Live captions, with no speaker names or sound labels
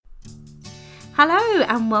Hello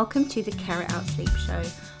and welcome to the Kerry Out Sleep Show,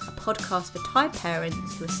 a podcast for tired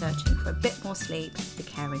parents who are searching for a bit more sleep the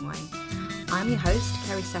caring way. I'm your host,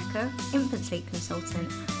 Kerry Secker, infant sleep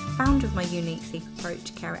consultant, founder of my unique sleep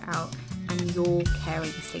approach, Kerry Out, and your caring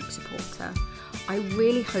sleep supporter. I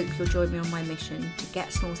really hope you'll join me on my mission to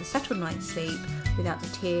get Smalls a settled night's sleep without the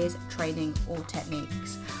tears, training or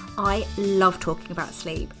techniques. I love talking about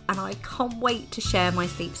sleep and I can't wait to share my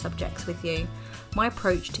sleep subjects with you. My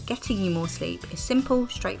approach to getting you more sleep is simple,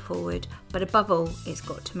 straightforward, but above all, it's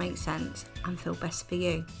got to make sense and feel best for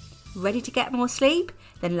you. Ready to get more sleep?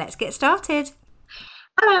 Then let's get started.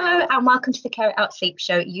 Hello and welcome to the Kerry Out Sleep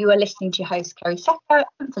Show. You are listening to your host, Kerry Secker,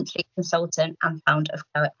 infant sleep consultant and founder of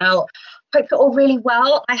Kerry Out. Hope you're all really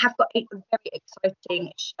well. I have got a very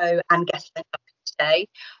exciting show and guest today.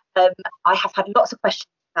 I have had lots of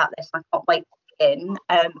questions about this. I can't wait to begin.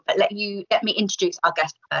 But let me introduce our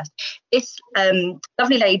guest first. This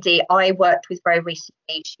lovely lady I worked with very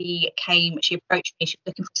recently. She approached me. She was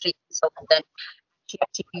looking for a sleep consultant. She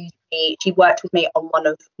actually used me. She worked with me on one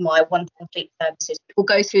of my one-time sleep services. We'll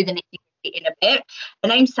go through the nitty-gritty in a bit. Her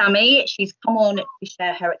name's Sammi. She's come on to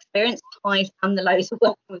share her experience, highs and the lows of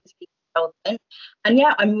working with a sleep consultant. And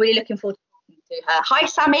yeah, I'm really looking forward to talking to her. Hi,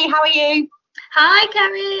 Sammi. How are you? Hi,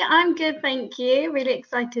 Kerry. I'm good, thank you. Really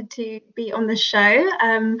excited to be on the show.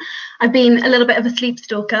 I've been a little bit of a sleep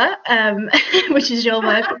stalker, which is your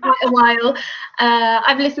word, for quite a while.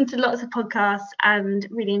 I've listened to lots of podcasts and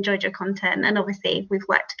really enjoyed your content. And obviously, we've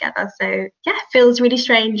worked together. So, yeah, feels really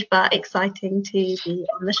strange, but exciting to be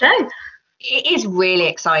on the show. It is really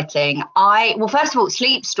exciting. First of all,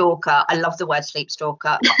 sleep stalker. I love the word sleep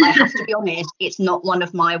stalker, but I have to be honest, it's not one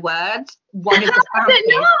of my words. One of the families.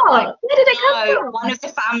 Where did it come from? One of the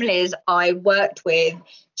families I worked with,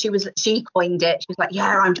 she coined it. She was like,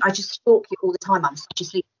 "Yeah, I just stalk you all the time. I'm such a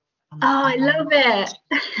sleep." Oh, I love it.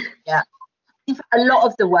 Yeah, a lot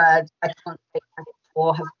of the words I can't say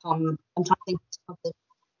before have come. I'm trying to think of something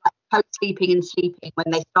like co-sleeping and sleeping when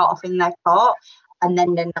they start off in their cot. And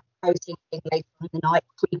then co-sleeping later on in the night,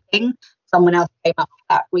 sleeping. Someone else came up with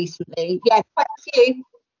that recently. Yeah, quite a few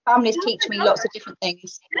families teach me lots of different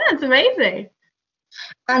things. Yeah, it's amazing.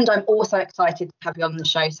 And I'm also excited to have you on the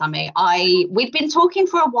show, Sammi. We've been talking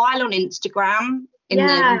for a while on Instagram.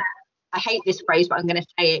 I hate this phrase, but I'm going to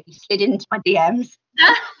say it. You slid into my DMs.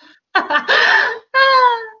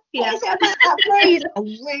 Yeah. Is it about that phrase? I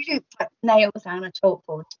really put nails down a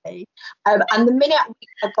chalkboard today. And the minute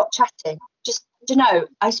I got chatting, just,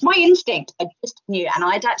 it's my instinct. I just knew, and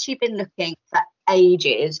I'd actually been looking for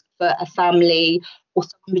ages for a family or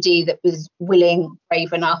somebody that was willing,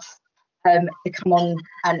 brave enough to come on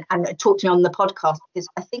and talk to me on the podcast, because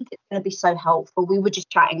I think it's going to be so helpful. We were just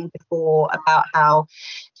chatting before about how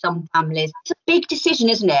some families, it's a big decision,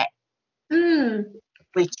 isn't it?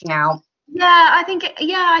 Reaching out. Yeah, I think it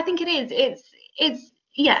is.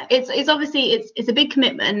 It's obviously it's a big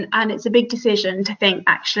commitment and it's a big decision to think,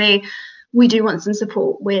 actually, we do want some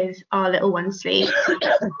support with our little one's sleep.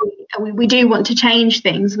 we do want to change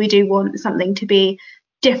things. We do want something to be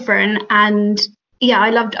different. And yeah, I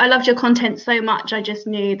loved your content so much. I just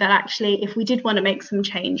knew that actually, if we did want to make some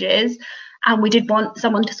changes and we did want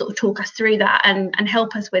someone to sort of talk us through that and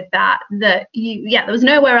help us with that, there was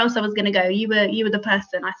nowhere else I was going to go. You were the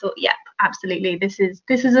person. I thought, yeah, absolutely, this is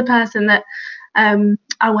a person that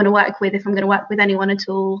I want to work with if I'm going to work with anyone at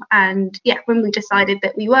all. And yeah, when we decided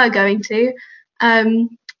that we were going to,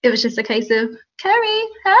 it was just a case of, Kerry,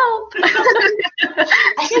 help.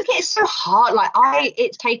 I think it's so hard.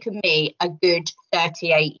 It's taken me a good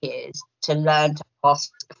 38 years to learn to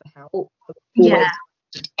ask for help. Yeah.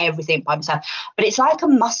 Everything by myself, but it's like a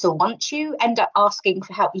muscle. Once you end up asking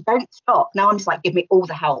for help, you don't stop. Now I'm just like, give me all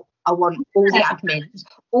the help. I want all the admins,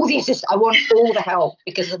 all the assistants. I want all the help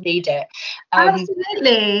because I need it.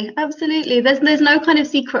 Absolutely. There's no kind of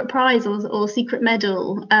secret prize or secret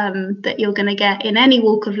medal that you're going to get in any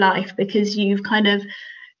walk of life because you've kind of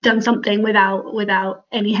done something without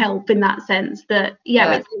any help, in that sense. That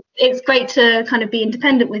it's great to kind of be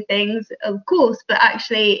independent with things, of course, but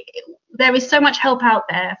actually there is so much help out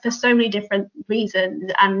there for so many different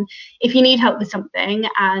reasons. And if you need help with something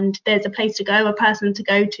and there's a place to go, a person to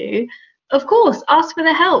go to, of course, ask for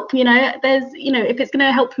the help. If it's going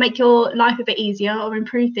to help make your life a bit easier or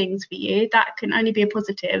improve things for you, that can only be a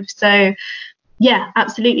positive. So yeah,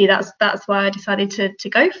 absolutely. That's why I decided to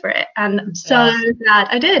go for it. And I'm so glad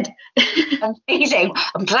I did. Amazing.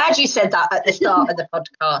 I'm glad you said that at the start of the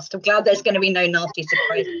podcast. I'm glad there's going to be no nasty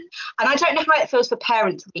surprises. And I don't know how it feels for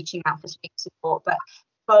parents reaching out for sleep support, but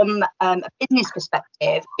from a business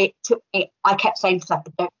perspective, it took me, I kept saying to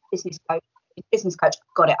myself, business coach,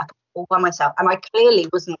 got it. I can all by myself, and I clearly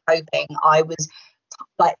wasn't coping. I was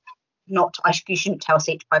like, you shouldn't tell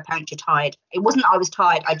sleep deprived parents you're tired. It wasn't that I was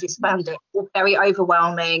tired. I just found it all very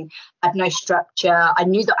overwhelming. I had no structure. I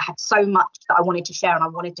knew that I had so much that I wanted to share, and I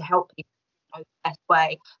wanted to help people in the best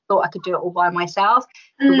way. Thought I could do it all by myself.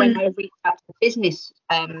 But when I reached out to the business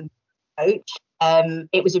coach,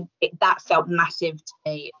 that felt massive to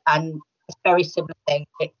me, and it's a very similar thing.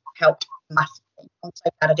 It helped massively. I'm so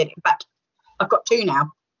glad I did it. In fact, I've got 2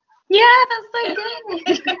 now. Yeah, that's so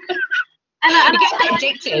good. and I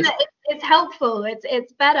think it's helpful.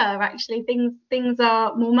 It's better actually. Things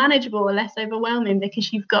are more manageable, less overwhelming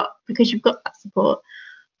because you've got that support.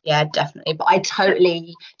 Yeah, definitely. But I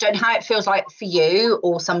totally don't know how it feels like for you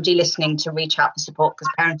or somebody listening to reach out for support,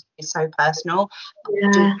 because parenting is so personal. Yeah.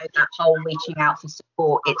 I do know that whole reaching out for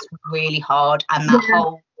support, it's really hard, and that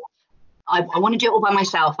whole I want to do it all by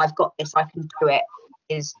myself. I've got this. I can do it.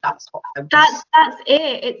 That's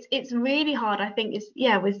it. It's really hard. I think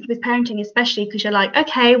with parenting, especially because you're like,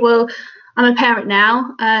 okay, well, I'm a parent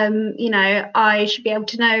now. I should be able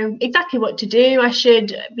to know exactly what to do. I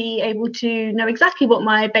should be able to know exactly what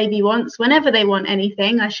my baby wants whenever they want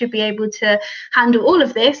anything. I should be able to handle all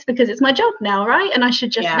of this because it's my job now, right? And I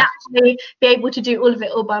should just naturally be able to do all of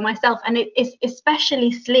it all by myself. And it's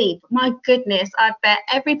especially sleep. My goodness, I bet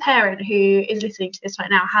every parent who is listening to this right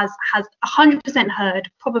now has 100% heard,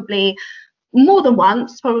 probably more than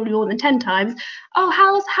once, probably more than 10 times, oh,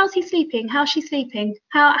 how's he sleeping? How's she sleeping?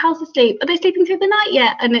 How's the sleep? Are they sleeping through the night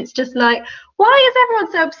yet? And it's just like, why is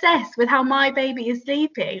everyone so obsessed with how my baby is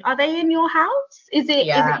sleeping? Are they in your house? Is it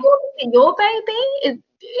your baby?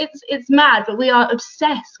 It's mad, but we are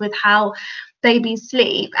obsessed with how babies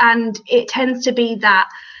sleep, and it tends to be that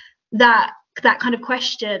kind of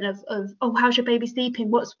question of oh, how's your baby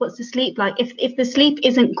sleeping, what's the sleep like? If the sleep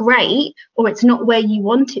isn't great, or it's not where you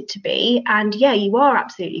want it to be, and you are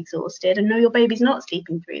absolutely exhausted and know your baby's not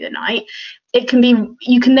sleeping through the night,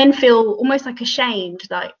 you can then feel almost like ashamed,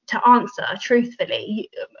 like, to answer truthfully.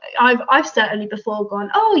 I've certainly before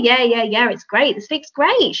gone, oh yeah, it's great, the sleep's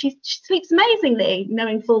great, she sleeps amazingly,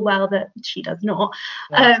 knowing full well that she does not.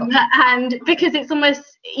 And because it's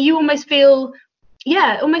you almost feel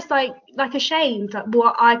almost like ashamed, like,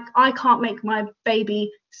 well, I can't make my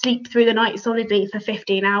baby sleep through the night solidly for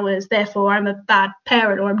 15 hours, therefore I'm a bad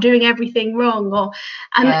parent, or I'm doing everything wrong,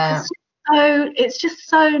 it's just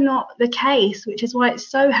so not the case, which is why it's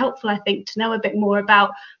so helpful, I think, to know a bit more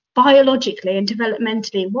about biologically and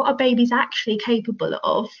developmentally what are babies actually capable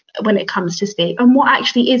of when it comes to sleep, and what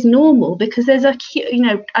actually is normal, because there's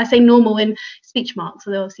I say normal in speech marks,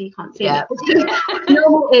 although obviously you can't see it.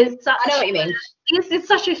 Normal is such, I know what you mean. It's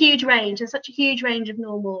such a huge range. There's such a huge range of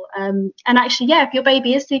normal, and actually, if your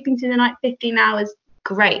baby is sleeping through the night 15 hours,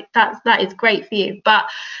 great, that is great for you, but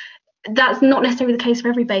that's not necessarily the case for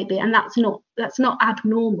every baby, and that's not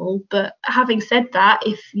abnormal. But having said that,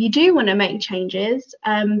 if you do want to make changes,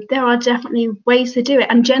 there are definitely ways to do it,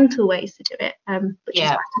 and gentle ways to do it, which is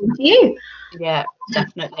for you. Yeah,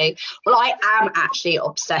 definitely. Well, I am actually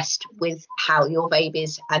obsessed with how your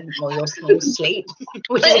babies and your small sleep,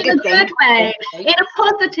 which is a good thing. Way, in a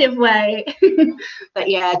positive way. But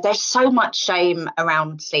there's so much shame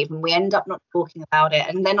around sleep, and we end up not talking about it,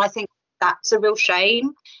 and then I think that's a real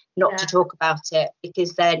shame not to talk about it,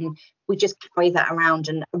 because then we just carry that around.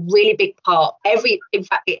 And a really big part, in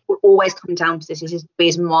fact, it will always come down to this. This is the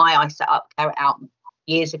reason why I set up Kerry Out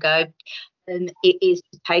years ago, and it is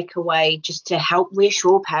to take away, just to help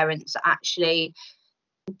reassure parents actually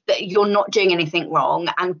that you're not doing anything wrong.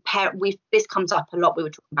 And this comes up a lot. We were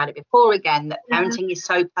talking about it before again, that parenting is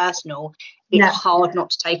so personal. It's hard not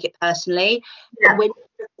to take it personally. But when you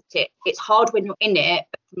look at it, it's hard when you're in it,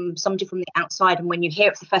 but from somebody from the outside, and when you hear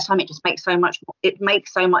it for the first time, it just makes so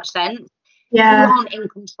much sense. You aren't in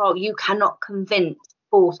control. You cannot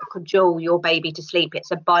force or cajole your baby to sleep.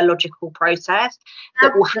 It's a biological process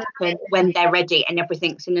that will happen when they're ready and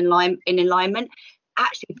everything's in alignment.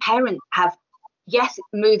 Actually, parents have,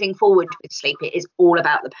 moving forward with sleep, it is all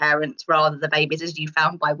about the parents rather than the babies, as you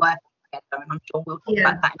found by working together, and I'm sure we'll talk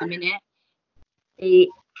about that in a minute.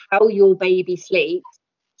 How your baby sleeps,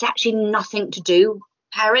 it's actually nothing to do with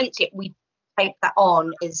parents. We take that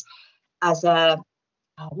on as a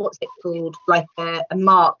what's it called, like a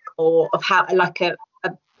mark, or of how, like a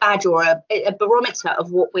badge, or a barometer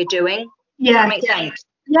of what we're doing. Does that make sense?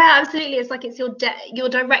 Yeah, absolutely. It's like it's your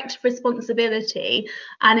direct responsibility,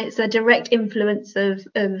 and it's a direct influence of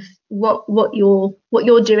what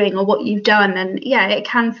you're doing or what you've done. And yeah, it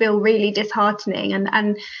can feel really disheartening,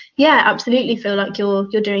 and yeah, absolutely feel like you're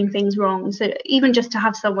doing things wrong. So even just to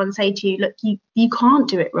have someone say to you, look, you can't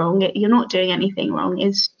do it wrong. You're not doing anything wrong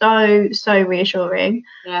is so reassuring.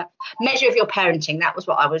 Yeah. Measure of your parenting. That was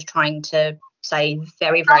what I was trying to say.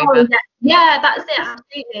 Very much. Yeah, that's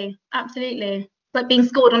it. Absolutely. Like being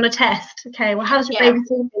scored on a test. Okay, well, how's your baby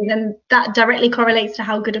sleeping? And that directly correlates to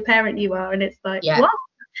how good a parent you are. And it's like, what?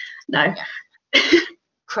 No.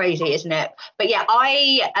 Crazy, isn't it? But yeah,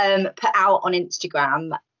 I put out on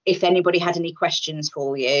Instagram if anybody had any questions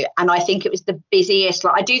for you, and I think it was the busiest.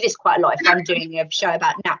 Like, I do this quite a lot. If I'm doing a show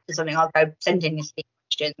about naps or something, I'll go send in your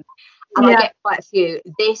questions, and I get quite a few.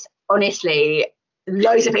 This, honestly,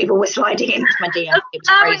 loads of people were sliding into my DM. It was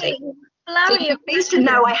crazy. So you're pleased to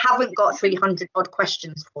know I haven't got 300 odd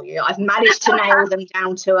questions for you. I've managed to nail them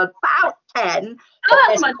down to about 10. But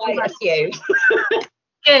there's quite a few.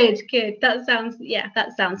 Good. That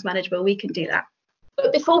sounds manageable. We can do that.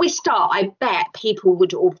 But before we start, I bet people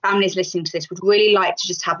would, or families listening to this, would really like to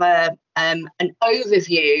just have an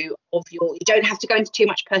overview of your. You don't have to go into too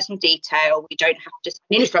much personal detail. You don't have to just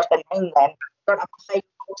nearly start their name then. You don't have to say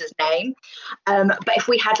daughter's name. But if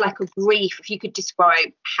we had like a brief, if you could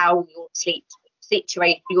describe how your sleep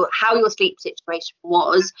situation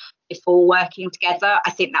was before working together,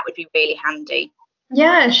 I think that would be really handy.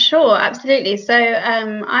 Yeah, sure, absolutely. So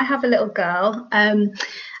I have a little girl,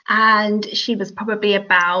 and she was probably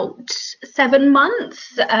about 7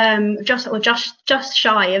 months, just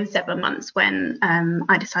shy of 7 months when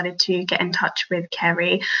I decided to get in touch with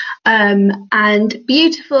Kerry. And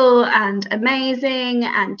beautiful and amazing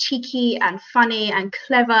and cheeky and funny and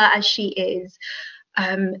clever as she is,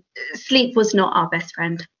 sleep was not our best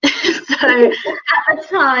friend. So at the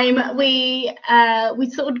time we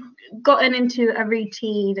sort of gotten into a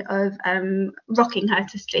routine of rocking her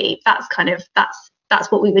to sleep. That's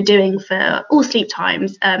what we were doing for all sleep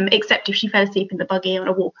times, except if she fell asleep in the buggy on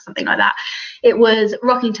a walk or something like that. It was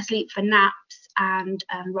rocking to sleep for naps and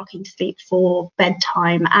rocking to sleep for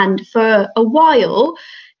bedtime. And for a while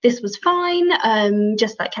this was fine,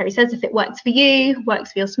 just like Kerry says, if it works for you,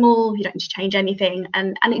 works for your small, you don't need to change anything.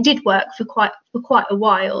 And it did work for quite a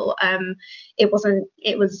while. It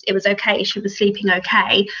was okay. She was sleeping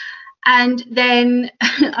okay. And then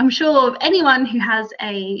I'm sure anyone who has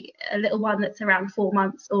a little one that's around 4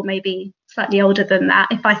 months or maybe slightly older than that,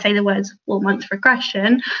 if I say the words 4 month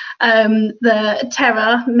regression, the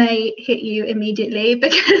terror may hit you immediately,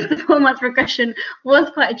 because the 4 month regression was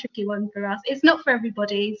quite a tricky one for us. It's not for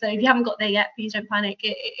everybody. So if you haven't got there yet, please don't panic.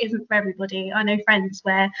 It isn't for everybody. I know friends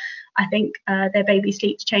where I think their baby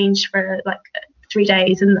sleeps changed for like 3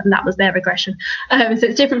 days and that was their regression. So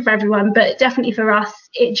it's different for everyone, but definitely for us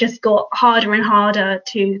it just got harder and harder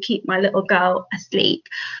to keep my little girl asleep.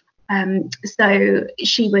 So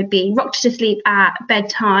she would be rocked to sleep at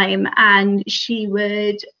bedtime, and she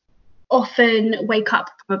would often wake up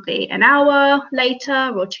probably an hour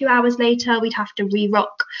later or 2 hours later. We'd have to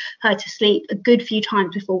re-rock her to sleep a good few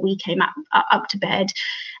times before we came up to bed.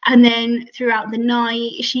 And then throughout the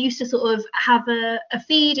night, she used to sort of have a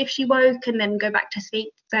feed if she woke and then go back to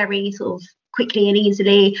sleep very sort of quickly and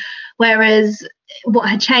easily. Whereas what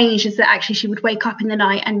had changed is that actually she would wake up in the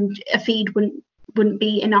night and a feed wouldn't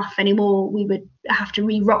be enough anymore. We would have to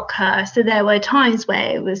re-rock her. So there were times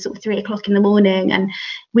where it was sort of 3 o'clock in the morning and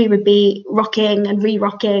we would be rocking and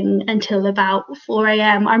re-rocking until about 4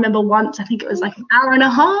 a.m. I remember once, I think it was like an hour and a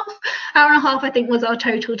half I think was our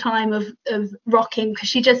total time of rocking,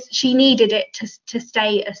 because she needed it to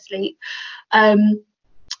stay asleep.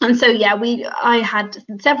 And so yeah, I had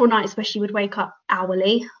several nights where she would wake up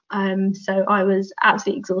hourly. So I was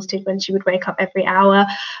absolutely exhausted when she would wake up every hour.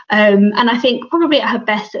 And I think probably at her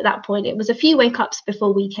best at that point, it was a few wake ups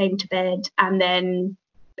before we came to bed, and then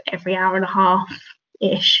every hour and a half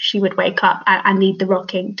ish she would wake up and need the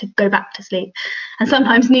rocking to go back to sleep, and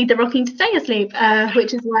sometimes need the rocking to stay asleep,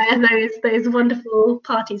 which is where those wonderful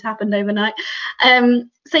parties happened overnight.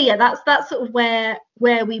 So yeah, that's sort of where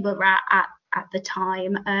we were at the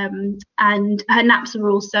time. And her naps were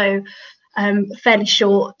also fairly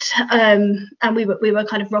short, and we were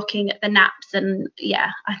kind of rocking at the naps. And yeah,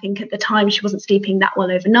 I think at the time she wasn't sleeping that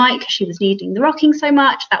well overnight because she was needing the rocking so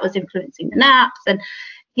much. That was influencing the naps. And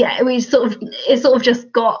yeah, it sort of just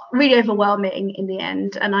got really overwhelming in the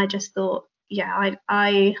end. And I just thought, yeah,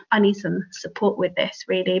 I need some support with this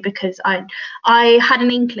really, because I had an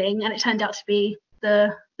inkling, and it turned out to be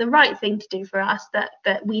the the right thing to do for us, that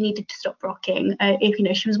we needed to stop rocking.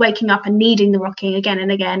 If she was waking up and needing the rocking again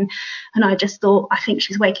and again, and I just thought, I think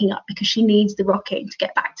she's waking up because she needs the rocking to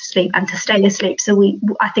get back to sleep and to stay asleep. So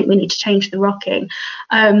I think we need to change the rocking,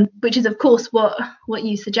 which is of course what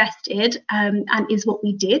you suggested, and is what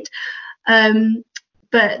we did.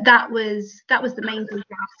 But that was the main thing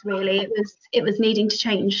for us, really. It was needing to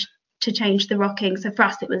change the rocking. So for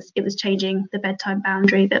us, it was changing the bedtime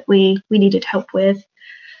boundary that we needed help with.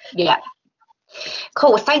 Yeah.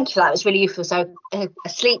 Cool. Thank you for that. It was really useful. So a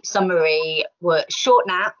sleep summary were short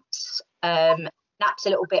naps, naps a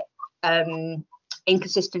little bit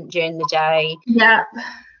inconsistent during the day. Yeah.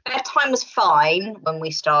 Bedtime was fine when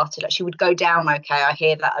we started. Like, she would go down okay. I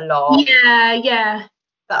hear that a lot. Yeah.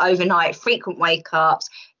 But overnight, frequent wake-ups,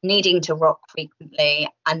 needing to rock frequently,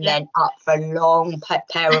 and then up for a long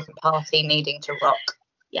parent party needing to rock.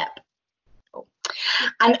 Yep. Cool.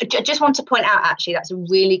 And I just want to point out, actually, that's a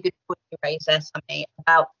really good point you raised there, Sammi,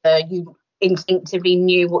 about you instinctively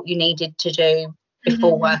knew what you needed to do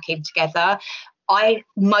before working together.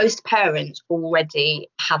 Most parents already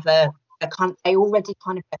have they already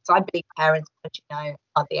kind of, so I believe parents, as you know,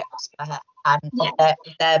 are the expert and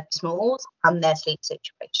their smalls and their sleep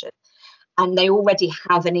situation, and they already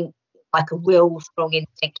have a real strong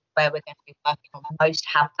instinct of where we're going to be working on. Most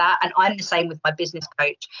have that, and I'm the same with my business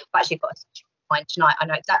coach. I've actually got a session of mine tonight. I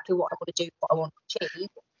know exactly what I want to do, what I want to achieve,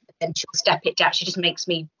 but then she'll step it down. She just makes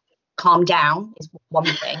me calm down, is one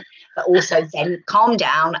thing, but also then calm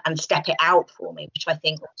down and step it out for me, which I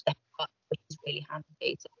think will step up, which is really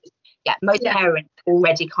handy. So, most parents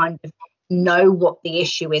already kind of know what the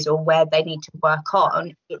issue is or where they need to work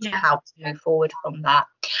on. It's how to move forward from that.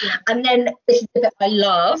 And then this is the bit I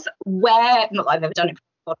love, where, not that I've ever done it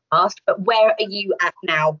for a podcast, but where are you at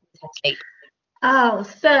now with her sleep? Oh,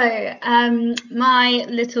 so my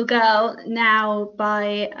little girl now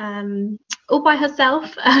all by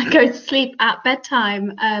herself goes to sleep at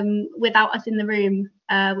bedtime without us in the room,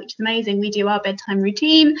 which is amazing. We do our bedtime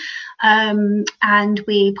routine, and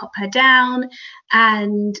we pop her down,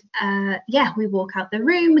 and we walk out the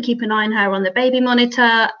room. We keep an eye on her on the baby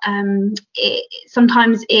monitor.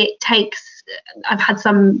 Sometimes it takes, I've had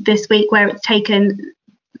some this week where it's taken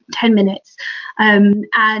 10 minutes,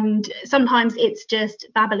 and sometimes it's just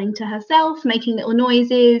babbling to herself, making little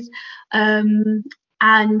noises,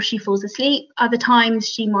 and she falls asleep. Other times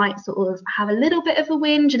she might sort of have a little bit of a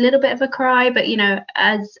whinge, a little bit of a cry, but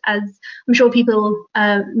as I'm sure people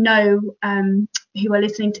know who are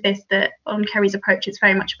listening to this, that on Kerry's approach, it's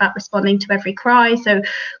very much about responding to every cry. So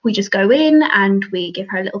we just go in and we give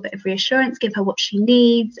her a little bit of reassurance, give her what she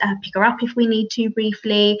needs, pick her up if we need to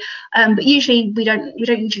briefly, but usually we don't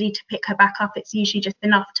usually need to pick her back up. It's usually just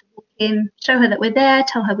enough to walk in, show her that we're there,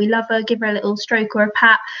 tell her we love her, give her a little stroke or a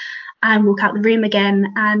pat, and walk out the room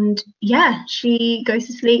again. And she goes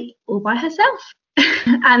to sleep all by herself.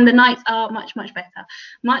 And the nights are much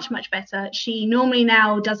better. She normally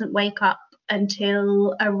now doesn't wake up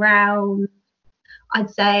until around, I'd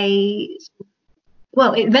say,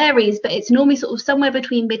 well, it varies, but it's normally sort of somewhere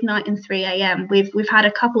between midnight and 3 a.m. We've had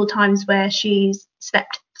a couple of times where she's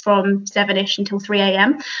slept from 7ish until 3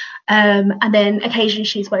 a.m. And then occasionally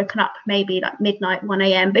she's woken up maybe like midnight, 1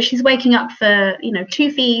 a.m. But she's waking up for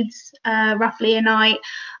 2 feeds roughly a night.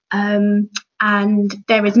 And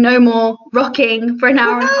there is no more rocking for an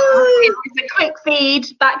hour and a half. It's a quick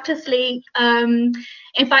feed, back to sleep.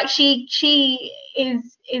 In fact, she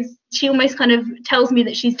almost kind of tells me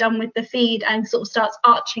that she's done with the feed and sort of starts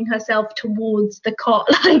arching herself towards the cot,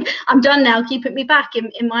 like, I'm done now, keep me back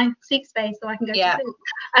in my sleep space so I can go to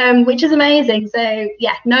sleep, which is amazing. So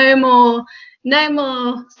no more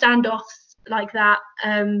standoffs like that,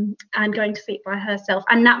 and going to sleep by herself.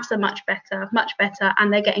 And naps are much better,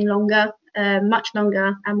 and they're getting longer, much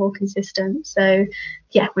longer and more consistent. So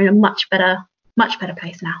we're in a much better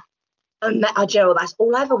place now. Jill, that's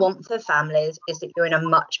all I ever want for families, is that you're in a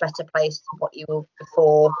much better place than what you were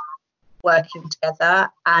before working together.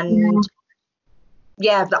 And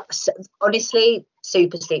that's honestly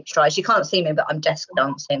super sleep strides. You can't see me, but I'm desk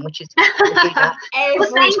dancing, which is every time.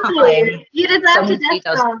 You deserve to desk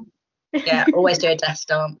dance. Always do a desk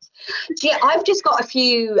dance. So I've just got a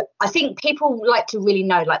few. I think people like to really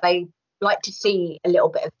know, like, they like to see a little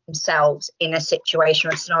bit of themselves in a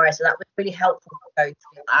situation or a scenario, so that was really helpful to go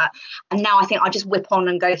through that. And now I think I'll just whip on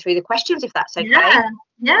and go through the questions, if that's okay.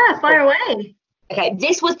 Fire away. Okay,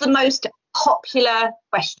 this was the most popular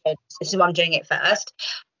question. This is why I'm doing it first.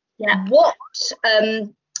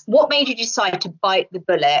 What made you decide to bite the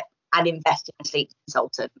bullet and invest in a sleep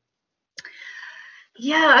consultant?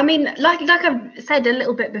 Yeah, I mean, like I've said a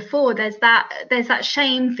little bit before, there's that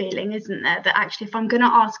shame feeling, isn't there? That actually, if I'm going to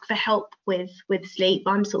ask for help with sleep,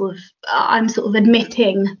 I'm sort of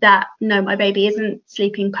admitting that no, my baby isn't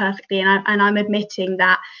sleeping perfectly, and I'm admitting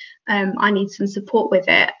that I need some support with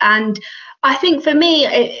it. And I think for me,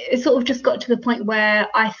 it sort of just got to the point where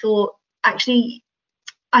I thought, actually,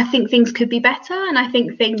 I think things could be better, and I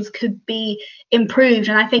think things could be improved.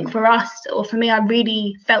 And I think for us, or for me, I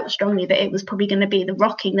really felt strongly that it was probably going to be the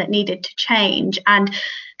rocking that needed to change. And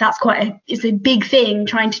that's it's a big thing,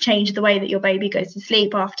 trying to change the way that your baby goes to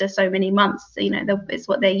sleep after so many months. It's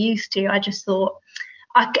what they're used to. I just thought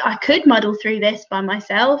I could muddle through this by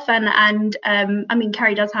myself. And I mean,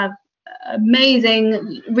 Kerry does have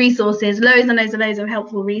amazing resources, loads and loads and loads of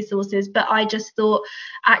helpful resources, but I just thought,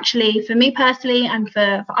 actually, for me personally and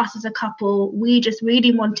for us as a couple, we just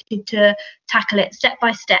really wanted to tackle it step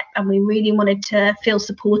by step, and we really wanted to feel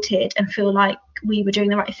supported and feel like we were doing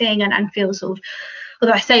the right thing, and feel sort of,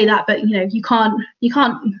 although I say that, but you can't,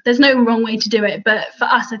 there's no wrong way to do it, but for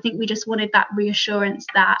us, I think we just wanted that reassurance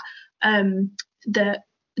that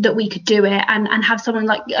that we could do it, and have someone,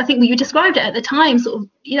 like, I think you described it at the time, sort of,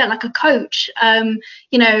 like a coach.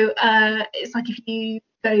 It's like if you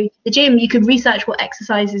go to the gym, you could research what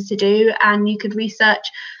exercises to do, and you could research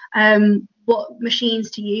what machines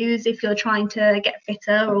to use if you're trying to get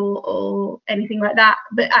fitter or anything like that.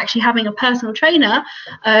 But actually having a personal trainer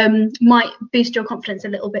might boost your confidence a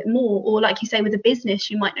little bit more. Or like you say, with a business,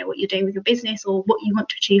 you might know what you're doing with your business or what you want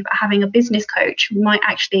to achieve, but having a business coach might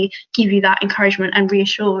actually give you that encouragement and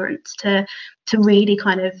reassurance to really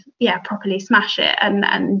kind of properly smash it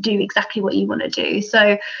and do exactly what you want to do.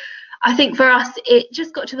 So I think for us, it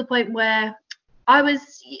just got to the point where I was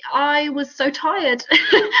so tired.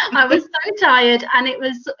 I was so tired, and it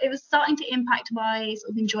was starting to impact my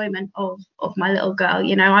sort of enjoyment of my little girl.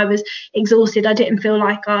 I was exhausted. I didn't feel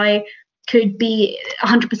like I could be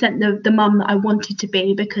 100% the mum that I wanted to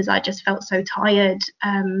be, because I just felt so tired,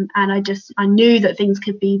 and I knew that things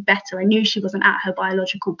could be better. I knew she wasn't at her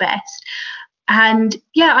biological best. And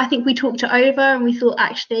I think we talked it over, and we thought,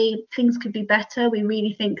 actually, things could be better. We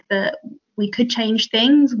really think that we could change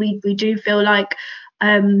things. We do feel like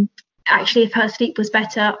actually, if her sleep was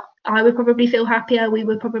better, I would probably feel happier. We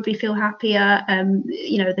would probably feel happier.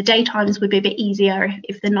 The daytimes would be a bit easier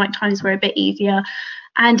if the night times were a bit easier.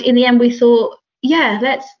 And in the end, we thought,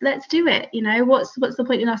 let's do it. What's the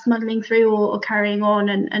point in us muddling through or carrying on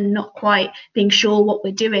and not quite being sure what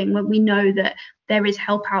we're doing, when we know that there is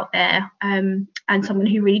help out there, and someone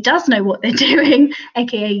who really does know what they're doing,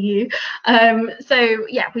 aka you.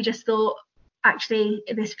 We just thought, actually,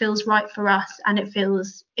 this feels right for us, and it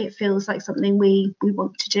feels like something we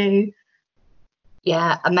want to do.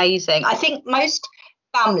 Yeah, amazing. I think most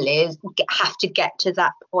families have to get to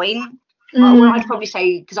that point. Well, I'd probably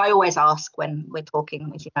say, because I always ask when we're talking,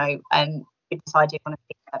 and we decided on a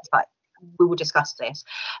thing that's like, we will discuss this,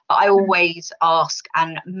 but I always ask,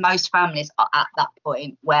 and most families are at that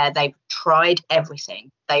point where they've tried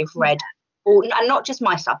everything. They've read all, and not just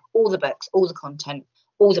my stuff, all the books, all the content,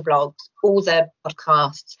 all the blogs, all the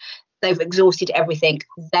podcasts. They've exhausted everything.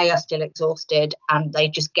 They are still exhausted, and they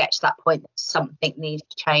just get to that point that something needs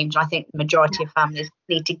to change. I think the majority of families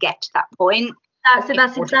need to get to that point.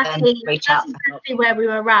 That's exactly where we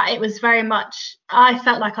were at. It was very much, I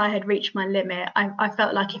felt like I had reached my limit. I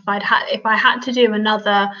felt like if I had to do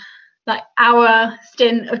another like hour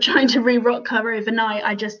stint of trying to re-rock her overnight,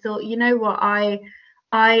 I just thought, you know what, I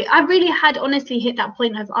really had honestly hit that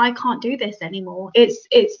point of, I can't do this anymore.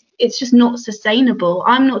 It's just not sustainable.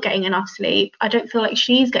 I'm not getting enough sleep. I don't feel like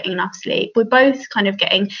she's getting enough sleep. We're both kind of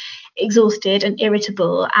getting exhausted and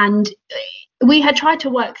irritable, and we had tried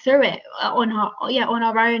to work through it on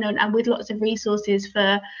our own, and with lots of resources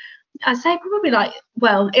for, I'd say probably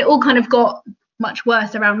it all kind of got much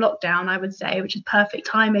worse around lockdown, I would say, which is perfect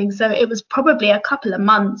timing. So it was probably a couple of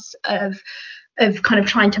months of kind of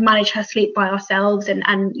trying to manage her sleep by ourselves. And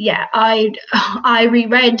I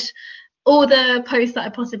reread all the posts that I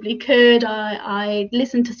possibly could. I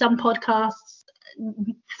listened to some podcasts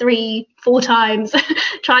 3-4 times,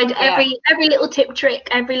 tried every little tip, trick,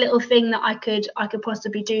 every little thing that I could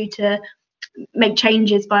possibly do to make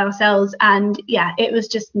changes by ourselves, and it was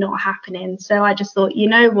just not happening. So I just thought, you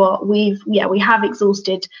know what, we have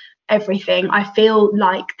exhausted everything. I feel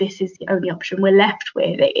like this is the only option we're left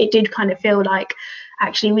with. It did kind of feel like,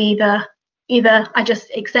 actually, we either I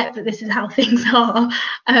just accept that this is how things are,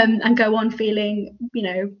 and go on feeling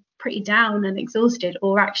pretty down and exhausted,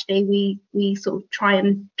 or actually we sort of try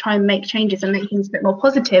and make changes and make things a bit more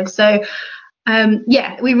positive. So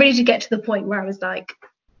we really did get to the point where I was like,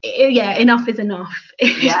 yeah, enough is enough.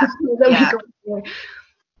 Yeah.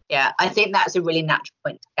 Yeah, I think that's a really natural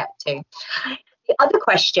point to get to. The other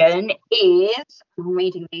question is, I'm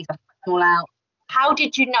reading these, I've put them all out. How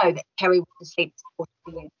did you know that Kerry was a sleep supporter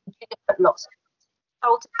for you? Did you just put lots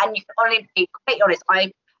of, and you can only be completely honest,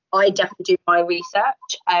 I definitely do my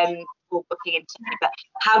research for booking into me, but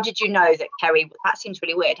how did you know that Kerry, that seems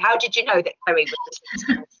really weird, how did you know that Kerry was a sleep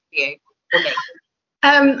supporter for you or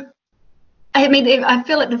me? I mean, I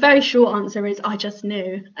feel like the very short answer is I just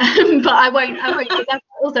knew, but I won't. That's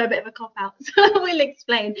also a bit of a cop out, so I will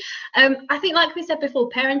explain. I think, like we said before,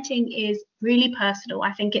 parenting is really personal.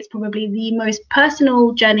 I think it's probably the most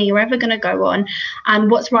personal journey you're ever going to go on,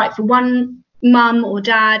 and what's right for one mum or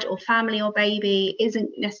dad or family or baby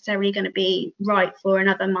isn't necessarily going to be right for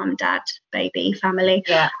another mum, dad, baby, family.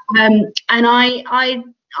 Yeah. And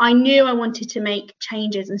I knew I wanted to make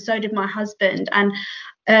changes, and so did my husband. And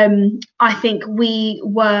I think we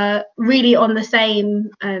were really on the same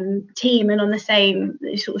team and on the same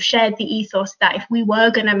sort of shared the ethos that if we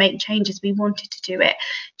were going to make changes, we wanted to do it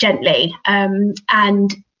gently.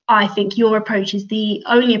 And I think your approach is the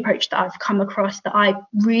only approach that I've come across that I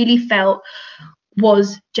really felt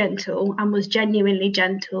was gentle and was genuinely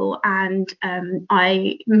gentle. And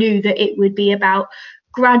I knew that it would be about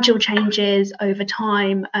gradual changes over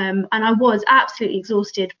time, and I was absolutely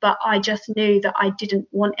exhausted, but I just knew that I didn't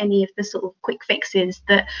want any of the sort of quick fixes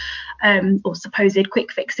that or supposed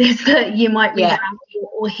quick fixes that you might read about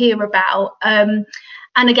or hear about. And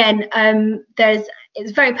again,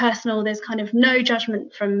 it's very personal. There's kind of no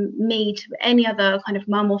judgment from me to any other kind of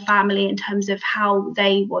mum or family in terms of how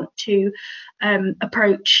they want to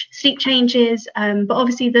approach sleep changes. But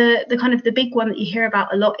obviously the kind of the big one that you hear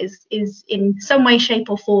about a lot is in some way, shape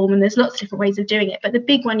or form, and there's lots of different ways of doing it. But the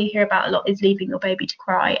big one you hear about a lot is leaving your baby to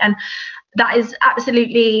cry. And that is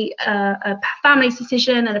absolutely a family's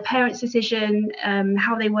decision and a parent's decision,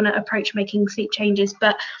 how they want to approach making sleep changes.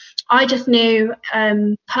 But I just knew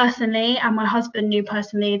personally, and my husband knew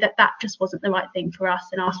personally, that just wasn't the right thing for us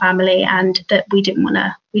and our family, and that we didn't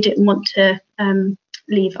want to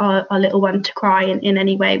leave our little one to cry in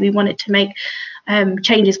any way. We wanted to make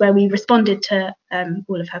changes where we responded to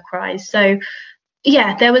all of her cries. So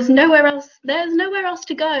yeah, there was nowhere else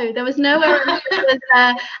to go. There was nowhere else that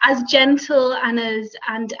was as gentle and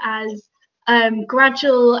as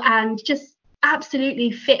gradual and just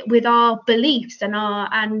absolutely fit with our beliefs and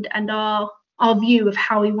our view of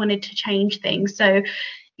how we wanted to change things. So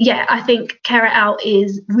yeah, I think Care It Out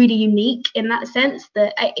is really unique in that sense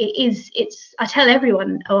that I tell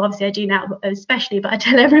everyone, or obviously I do now especially, but I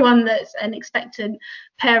tell everyone that's an expectant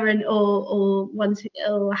parent or ones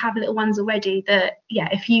or have little ones already that yeah,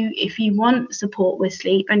 if you want support with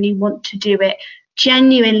sleep and you want to do it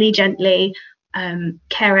genuinely gently,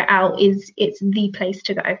 Care It Out it's the place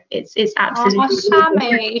to go. It's absolutely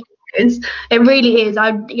Sammi. It really is.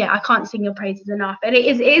 I can't sing your praises enough. And it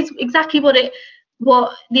is exactly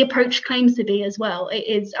what the approach claims to be as well. It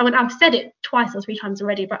is. I mean, I've said it twice or three times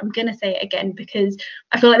already, but I'm going to say it again because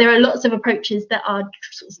I feel like there are lots of approaches that are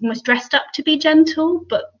almost dressed up to be gentle,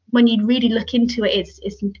 but when you really look into it,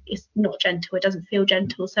 it's not gentle. It doesn't feel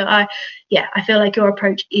gentle. So I feel like your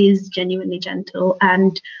approach is genuinely gentle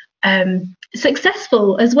and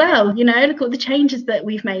successful as well. You know, look at the changes that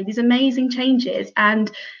we've made, these amazing changes,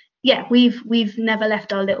 and yeah, we've never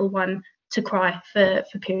left our little one to cry for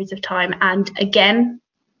periods of time. And again,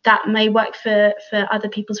 that may work for other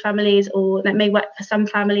people's families, or that may work for some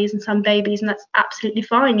families and some babies, and that's absolutely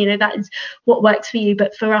fine. You know, that is what works for you.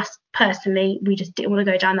 But for us personally, we just didn't want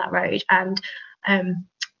to go down that road. And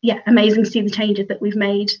amazing to see the changes that we've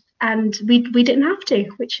made, and we didn't have to,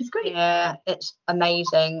 which is great. Yeah, it's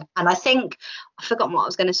amazing. And I think I've forgotten what I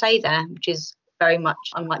was going to say there, which is very much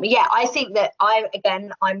unlike me. Yeah, I think that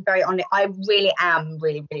I'm very honest. I really am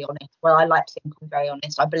really, really honest. Well, I like to think I'm very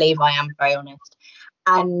honest. I believe I am very honest.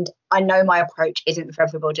 And I know my approach isn't for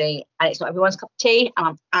everybody and it's not everyone's cup of tea, and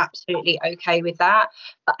I'm absolutely okay with that.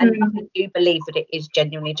 But I do believe that it is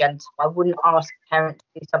genuinely gentle. I wouldn't ask a parent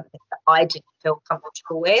to do something that I didn't feel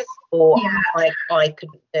comfortable with or I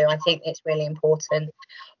couldn't do. I think it's really important.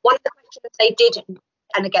 One of the questions they did,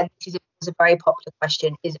 and again, this is a very popular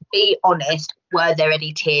question, is be honest, were there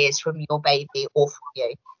any tears from your baby or from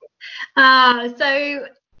you? So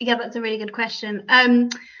yeah, that's a really good question.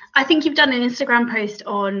 I think you've done an Instagram post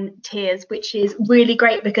on tears, which is really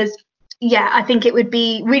great because I think it would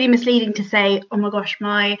be really misleading to say, oh my gosh,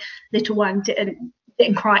 my little one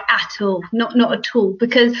didn't cry at all, not at all,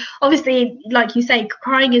 because obviously, like you say,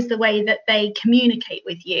 crying is the way that they communicate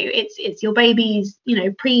with you. It's your baby's, you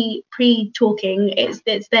know, pre talking.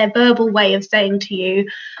 It's their verbal way of saying to you,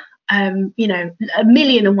 you know, a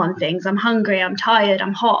million and one things. I'm hungry, I'm tired,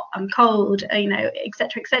 I'm hot, I'm cold, you know,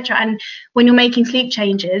 etc., etc. And when you're making sleep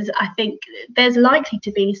changes, I think there's likely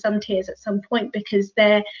to be some tears at some point, because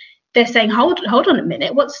they're saying, hold on a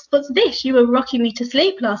minute, what's this? You were rocking me to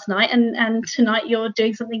sleep last night, and tonight you're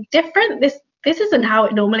doing something different. This isn't how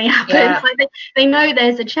it normally happens. Yeah. Like they know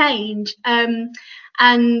there's a change.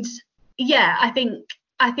 And yeah, I think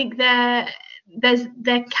there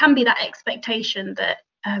can be that expectation that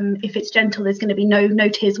if it's gentle, there's going to be no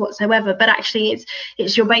tears whatsoever. But actually,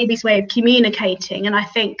 it's your baby's way of communicating. And I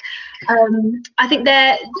think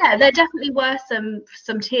there definitely were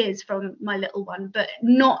some tears from my little one, but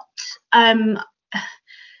not kind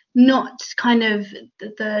of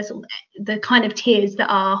the kind of tears that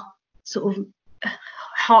are sort of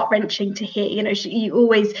heart-wrenching to hear. You know, you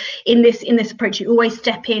always in this approach, you always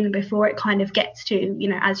step in before it kind of gets to, you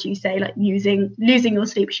know, as you say, like losing your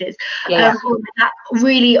sleep shears. Yeah. That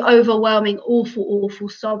really overwhelming, awful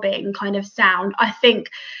sobbing kind of sound. I think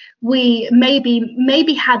we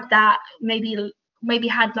maybe had that, maybe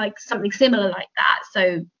had like something similar like that.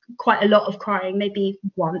 So quite a lot of crying, maybe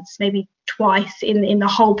once, maybe twice in the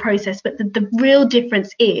whole process. But the real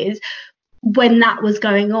difference is, when that was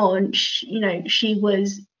going on, she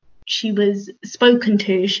was spoken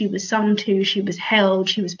to, she was sung to, she was held,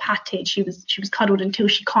 she was patted, she was cuddled until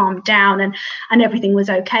she calmed down, and everything was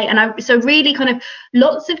okay. And so really kind of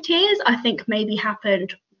lots of tears, I think, maybe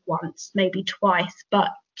happened once, maybe twice, but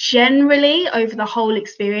generally over the whole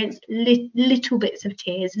experience, little bits of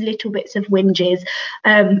tears, little bits of whinges,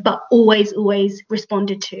 but always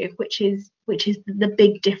responded to, which is the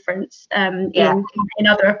big difference in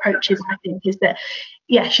other approaches, I think, is that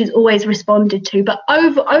she's always responded to. But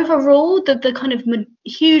overall, the kind of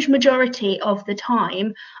huge majority of the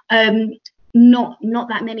time, not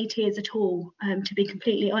that many tears at all, to be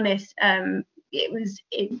completely honest.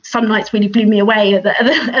 Some nights really blew me away at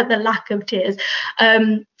the lack of tears.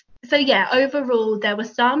 So yeah, overall there were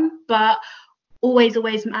some, but always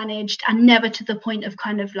managed, and never to the point of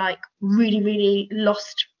kind of like really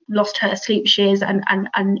lost her sleep shears and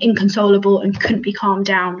inconsolable and couldn't be calmed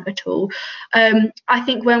down at all. I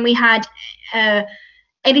think when we had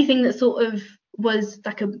anything that sort of was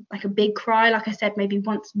like a big cry, like I said, maybe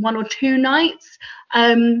one or two nights,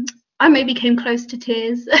 I maybe came close to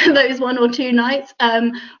tears those one or two nights.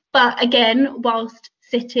 But again, whilst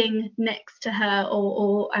sitting next to her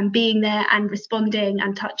and being there and responding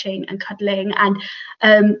and touching and cuddling, and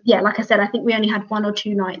like I said, I think we only had one or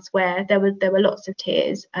two nights where there were lots of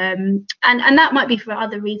tears, and that might be for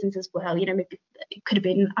other reasons as well. You know, maybe it could have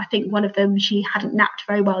been, I think one of them, she hadn't napped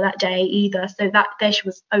very well that day either, so that there she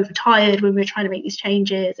was overtired when we were trying to make these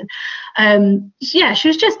changes, and she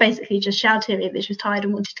was just basically just shouting at me that she was tired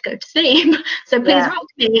and wanted to go to sleep. So please rock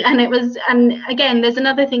me. And again, there's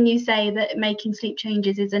another thing you say, that making sleep changes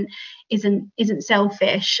isn't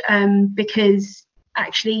selfish, because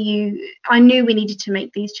actually I knew we needed to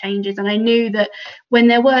make these changes, and I knew that when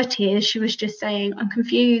there were tears, she was just saying, I'm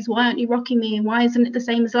confused, why aren't you rocking me, and why isn't it the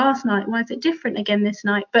same as last night, why is it different again this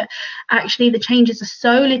night? But actually the changes are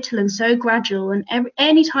so little and so gradual, and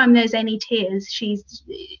any time there's any tears, she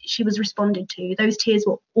was responded to. Those tears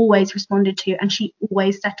were always responded to, and she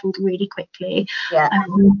always settled really quickly.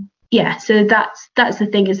 So that's the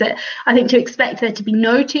thing, is that I think to expect there to be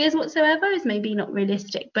no tears whatsoever is maybe not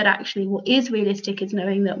realistic, but actually what is realistic is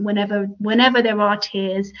knowing that whenever there are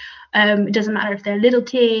tears, it doesn't matter if they're little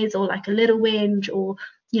tears or like a little whinge, or,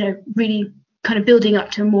 you know, really kind of building up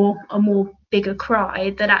to a more bigger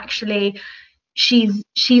cry, that actually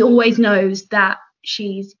she always knows that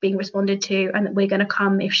she's being responded to, and that we're going to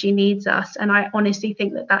come if she needs us. And I honestly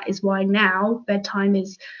think that is why now bedtime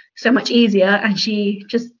is so much easier, and she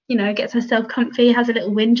just, you know, gets herself comfy, has a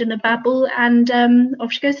little whinge and a babble, and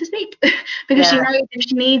off she goes to sleep. Because she knows if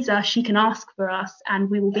she needs us, she can ask for us,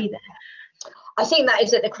 and we will be there. I think that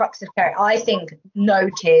is at the crux of Kerry. I think no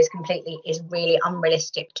tears completely is really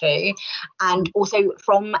unrealistic too, and also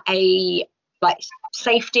from a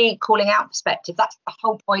safety calling out perspective, that's the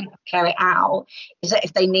whole point of Kerry Out, is that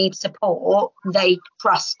if they need support, they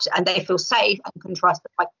trust and they feel safe and can trust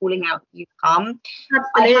that by calling out you come.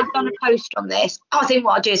 Absolutely. I have done a post on this. I think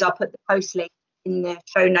what I'll do is I'll put the post link in the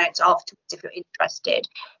show notes afterwards if you're interested.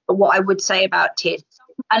 But what I would say about tears,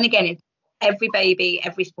 and again, every baby,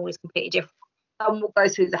 every small is completely different. Some will go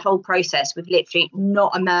through the whole process with literally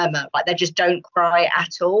not a murmur, like they just don't cry at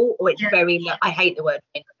all, or it's very low, I hate the word,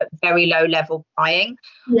 but very low level crying.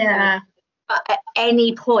 But at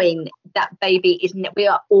any point, that baby we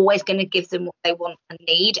are always going to give them what they want and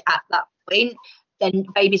need at that point. Then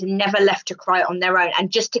babies are never left to cry on their own. And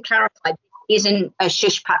just to clarify, isn't a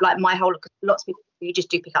shush pat like my whole, because lots of people you just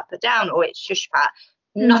do pick up, put down, or it's shush pat.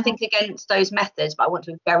 Nothing against those methods, but I want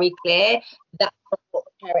to be very clear that's not what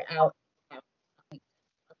the carrot out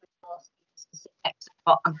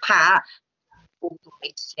and pat all the way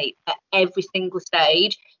to sleep at every single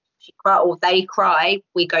stage. If she cry or they cry,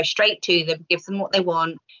 we go straight to them, give them what they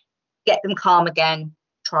want, get them calm again,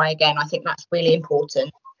 try again. I think that's really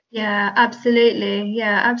important. Yeah, absolutely.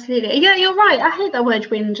 Yeah, you're right. I hate that word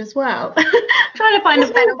whinge as well. Trying to find a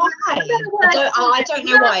better word. I don't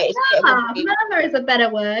know why. Murmur is a better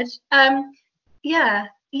word. Yeah,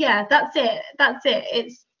 that's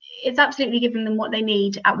it. It's absolutely giving them what they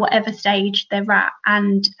need at whatever stage they're at,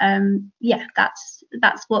 and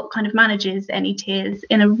that's what kind of manages any tears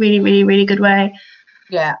in a really, really, really good way.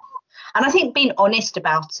 Yeah, and I think being honest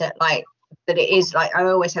about it, like that it is, like I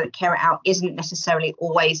always say, that carrot out isn't necessarily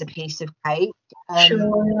always a piece of cake.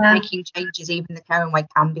 Making changes even the caring way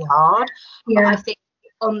can be hard. But I think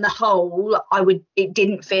on the whole, it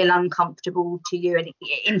didn't feel uncomfortable to you, and it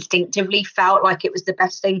instinctively felt like it was the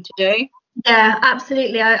best thing to do. Yeah,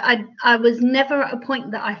 absolutely. I was never at a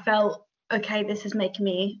point that I felt, okay, this is making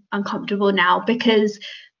me uncomfortable now, because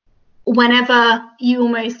whenever you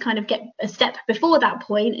almost kind of get a step before that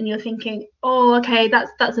point and you're thinking, oh, okay,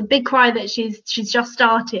 that's a big cry that she's just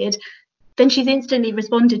started, then she's instantly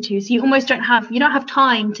responded to. So you almost don't have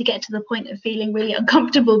time to get to the point of feeling really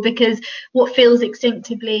uncomfortable, because what feels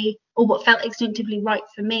instinctively, or what felt instinctively right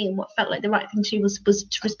for me and what felt like the right thing to do was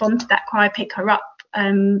to respond to that cry, pick her up,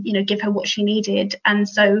 give her what she needed. And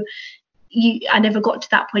so I never got to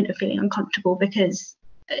that point of feeling uncomfortable, because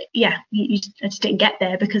I just didn't get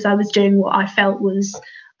there, because I was doing what I felt was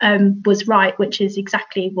right, which is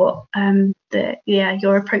exactly what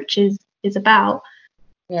your approach is about.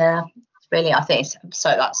 Yeah, really, I think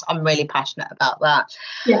I'm really passionate about that.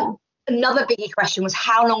 Yeah. Another biggie question was,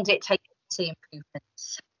 how long did it take to see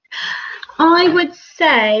improvements? I would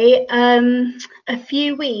say a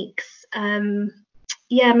few weeks.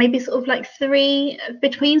 Maybe sort of like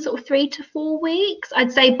between sort of 3 to 4 weeks.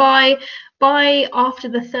 I'd say by after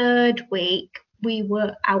the 3rd week we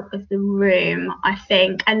were out of the room, I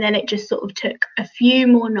think, and then it just sort of took a few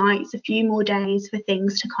more nights, a few more days for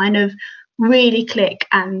things to kind of really click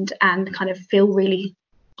and kind of feel really,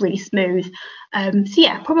 really smooth.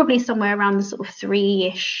 Probably somewhere around the sort of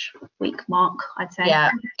 3-ish week mark, I'd say. Yeah.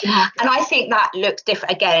 And I think that looks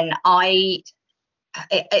different. Again,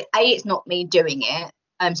 it's not me doing it,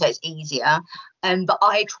 so it's easier, but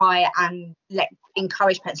I try and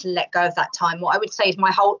encourage parents to let go of that time. What I would say is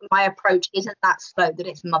my approach isn't that slow that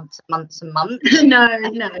it's months and months and months. no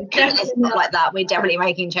It's not like that. We're definitely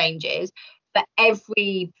making changes, but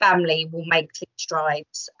every family will make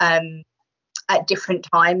strides at different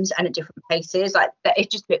times and at different paces. Like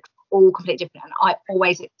it just looks all completely different, and I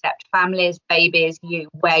always accept families, babies,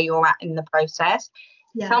 where you're at in the process.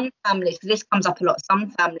 Some families, because this comes up a lot,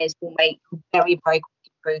 some families will make very, very quick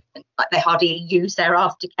improvements, like they hardly use their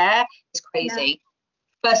aftercare. It's crazy.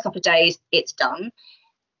 First couple of days, it's done.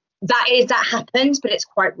 That happens, but it's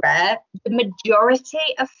quite rare. The majority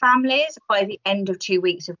of families, by the end of 2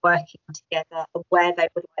 weeks of working together, are where they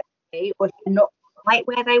would like to be, or if they're not quite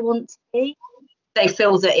where they want to be, they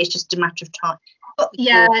feel that it's just a matter of time.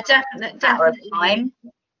 Definitely.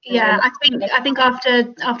 Yeah, I think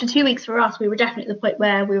after 2 weeks for us, we were definitely at the point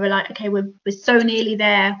where we were like, okay, we're so nearly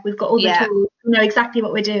there. We've got all the tools, we know exactly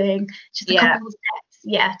what we're doing. Just a couple of steps.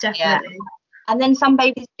 Yeah, definitely. Yeah. And then some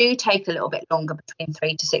babies do take a little bit longer, between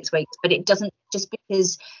 3 to 6 weeks, but it doesn't, just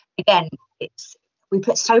because, again, we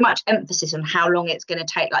put so much emphasis on how long it's going to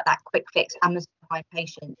take, like that quick fix Amazon Prime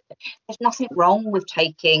patience. There's nothing wrong with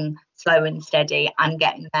taking slow and steady and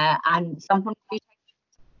getting there, and sometimes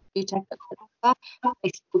do take a little longer. They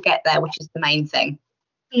still get there, which is the main thing.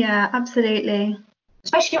 Yeah, absolutely.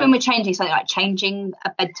 Especially when we're changing something like changing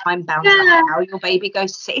a bedtime boundary, how your baby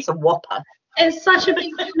goes to sleep. It's a whopper. It's such a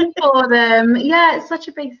big thing for them. Yeah, it's such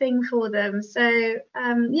a big thing for them. So,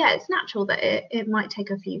 it's natural that it might take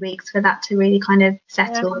a few weeks for that to really kind of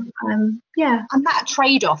settle. And that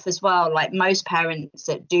trade-off as well, like most parents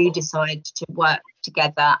that do decide to work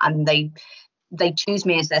together and they choose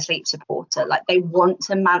me as their sleep supporter, like they want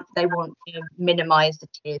to minimize the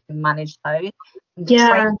tears and manage those. And the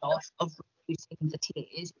trade-off of reducing the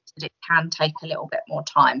tears is that it can take a little bit more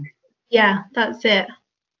time. Yeah, that's it.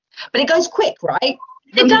 But it goes quick, right?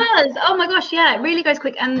 It does. Oh my gosh, yeah, it really goes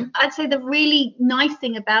quick. And I'd say the really nice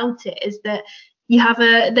thing about it is that you have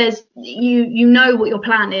you know what your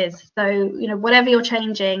plan is. So, whatever you're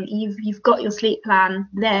changing, you've got your sleep plan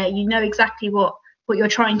there. You know exactly what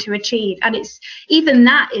trying to achieve. And it's even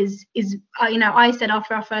that is I said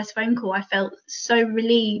after our first phone call, I felt so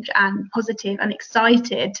relieved and positive and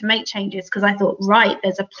excited to make changes, because I thought, right,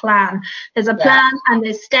 there's a plan and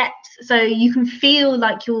there's steps, so you can feel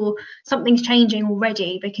like something's changing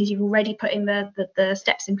already, because you've already put in the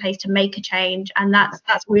steps in place to make a change. And that's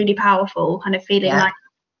really powerful, kind of feeling like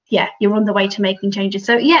you're on the way to making changes.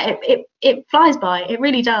 So it flies by, it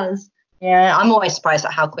really does. Yeah, I'm always surprised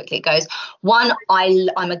at how quickly it goes. One,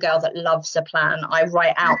 I'm a girl that loves a plan. I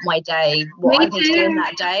write out my day, what I need to do in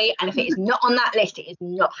that day, and if it is not on that list, it is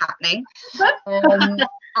not happening.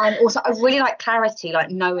 And also, I really like clarity,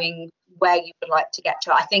 like knowing where you would like to get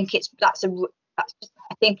to. I think it's a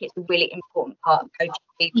really important part of coaching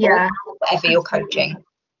people, whatever you're coaching.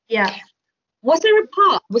 Yeah. Was there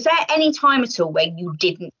any time at all where you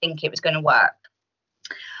didn't think it was going to work?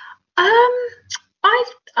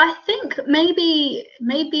 I think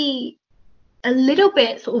maybe a little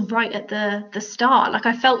bit sort of right at the start. Like,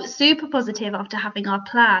 I felt super positive after having our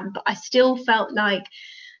plan, but I still felt like,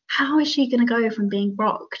 how is she going to go from being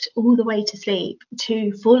rocked all the way to sleep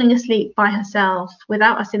to falling asleep by herself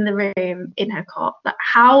without us in the room in her cot? Like,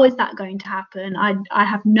 how is that going to happen? I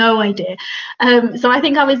have no idea. So I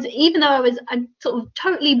think even though I sort of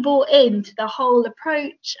totally bought into the whole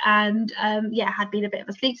approach and had been a bit of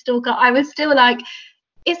a sleep stalker, I was still like,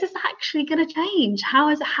 is this actually going to change? How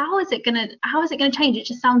is it going to change? It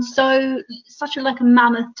just sounds such a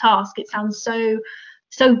mammoth task. It sounds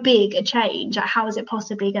so big a change. How is it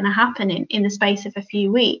possibly going to happen in the space of a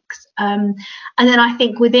few weeks? And then I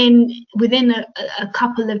think within a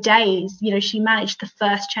couple of days, she managed the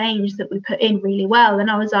first change that we put in really well,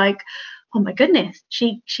 and I was like, oh my goodness,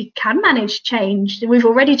 she can manage change. We've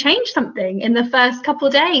already changed something in the first couple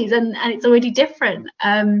of days, and it's already different.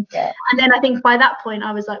 And then I think by that point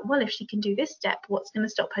I was like, well, if she can do this step, what's going to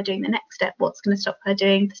stop her doing the next step? What's going to stop her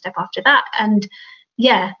doing the step after that? And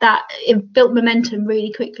that it built momentum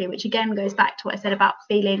really quickly, which again goes back to what I said about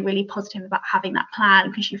feeling really positive about having that plan,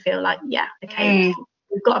 because you feel like,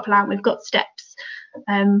 we've got a plan, we've got steps.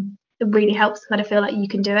 It really helps kind of feel like you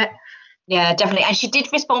can do it. Yeah, definitely. And she did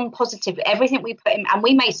respond positively. Everything we put in, and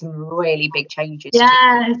we made some really big changes.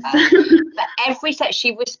 Yes. But every set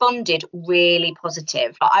she responded really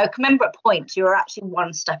positive. Like, I remember at points you were actually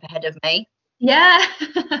one step ahead of me. Yeah.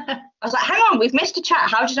 I was like, hang on, we've missed a chat.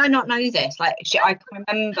 How did I not know this? Like, I can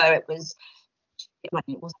remember it wasn't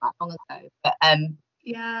that long ago, but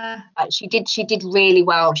but she did really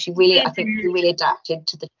well. I think she really adapted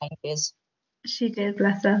to the changes. She did,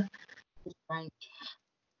 bless her. Right.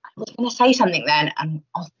 I was going to say something then, and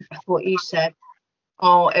I thought you said,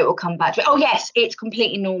 oh, it will come back to it. Oh yes, it's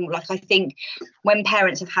completely normal. Like, I think when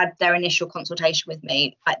parents have had their initial consultation with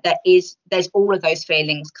me, like, there's all of those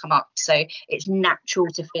feelings come up, so it's natural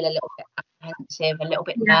to feel a little bit apprehensive, a little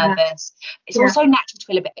bit nervous. It's also natural to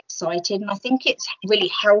feel a bit excited, and I think it's really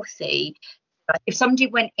healthy. Like, if somebody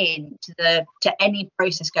went in to any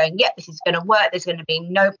process going, this is going to work, there's going to be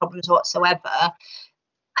no problems whatsoever,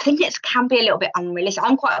 I think it can be a little bit unrealistic.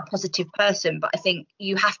 I'm quite a positive person, but I think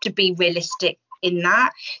you have to be realistic in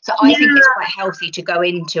that. So I think it's quite healthy to go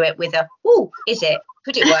into it with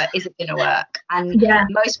could it work? Is it going to work? And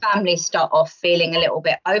most families start off feeling a little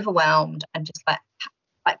bit overwhelmed and just like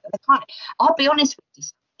they can't. I'll be honest with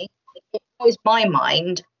you, it blows my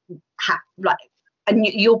mind. And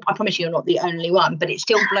I promise you're not the only one, but it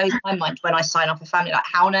still blows my mind when I sign off a family. Like,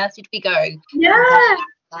 how on earth did we go? Yeah.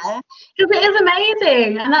 Because it is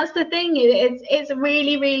amazing, and that's the thing. It's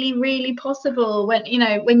really, really, really possible when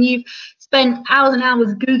you've spent hours and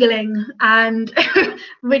hours googling, and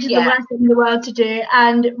which is the worst thing in the world to do,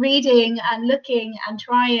 and reading and looking and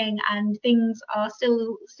trying, and things are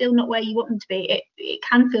still not where you want them to be. It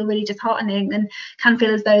can feel really disheartening and can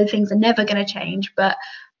feel as though things are never going to change, but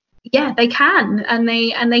they can, and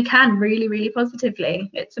they can really, really positively.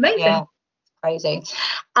 It's amazing. Crazy.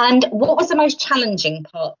 And what was the most challenging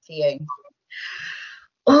part for you?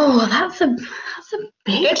 Oh, that's a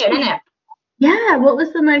big one, isn't it? Yeah, what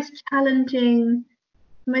was the most challenging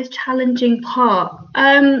part?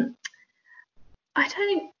 I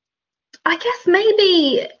guess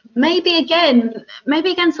maybe again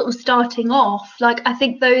sort of starting off. Like, I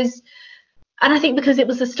think those, and I think because it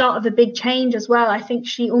was the start of a big change as well, I think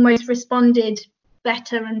she almost responded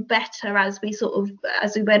better and better as we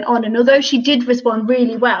went on. And although she did respond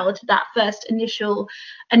really well to that first initial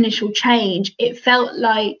change, it felt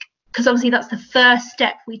like, because obviously that's the first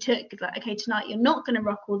step we took, like, okay, tonight you're not going to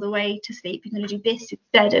rock all the way to sleep, you're going to do this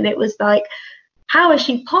instead. And it was like, how is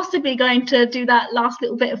she possibly going to do that last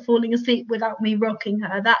little bit of falling asleep without me rocking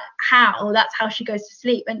her? That's how she goes to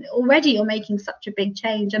sleep. And already you're making such a big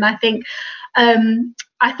change. And I think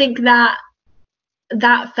that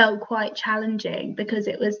felt quite challenging, because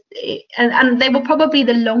and they were probably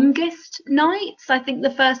the longest nights. I think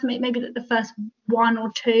maybe the first one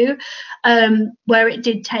or two, where it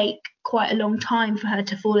did take quite a long time for her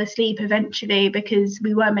to fall asleep eventually, because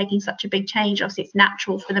we were making such a big change. Obviously it's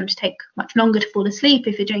natural for them to take much longer to fall asleep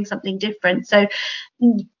if you're doing something different. So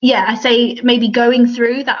yeah, I say maybe going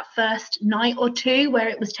through that first night or two where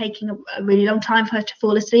it was taking a really long time for her to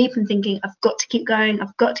fall asleep, and thinking, I've got to keep going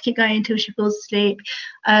until she falls asleep.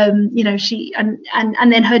 She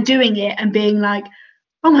and then her doing it and being like,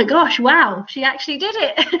 oh my gosh, wow, she actually did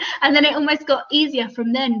it. And then it almost got easier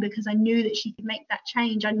from then, because I knew that she could make that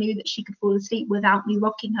change. I knew that she could fall asleep without me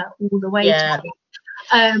rocking her all the way. Yeah.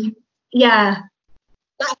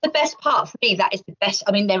 That's the best part for me. That is the best.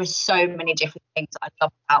 I mean, there are so many different things I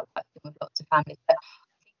love about working with lots of families, but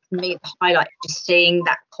for me, the highlight is just seeing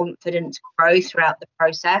that confidence grow throughout the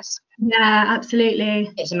process. Yeah,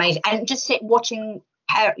 absolutely. It's amazing. And just watching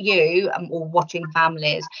you or watching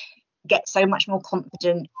families get so much more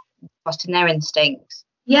confident, trusting their instincts,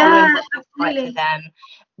 right for them,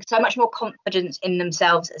 so much more confidence in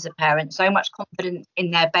themselves as a parent, so much confidence in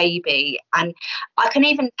their baby. And I can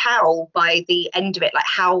even tell by the end of it, like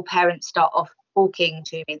how parents start off talking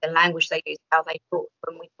to me, the language they use, how they talk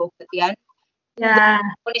when we talk at the end. Yeah,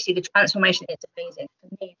 honestly, the transformation is amazing. For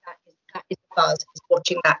me, that is the buzz, is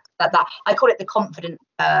watching that I call it the confidence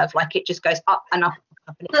curve. Like, it just goes up and up and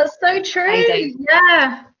up. And that's so true. Amazing.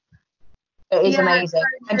 Yeah, it is amazing.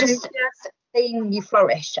 So and just seeing you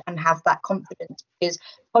flourish and have that confidence, because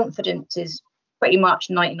confidence is pretty much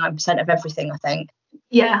 99% of everything, I think.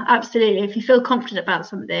 Yeah, absolutely. If you feel confident about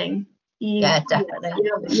something, definitely,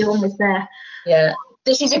 you're almost there. Yeah.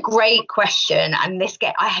 This is a great question, and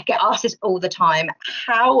I get asked this all the time.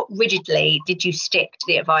 How rigidly did you stick to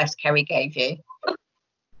the advice Kerry gave you?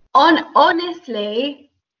 Honestly,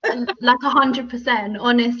 like 100%,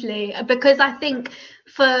 honestly, because I think,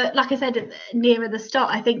 like I said nearer the start,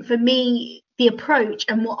 I think for me, the approach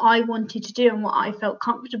and what I wanted to do and what I felt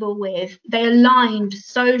comfortable with, they aligned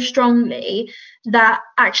so strongly that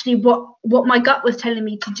actually what my gut was telling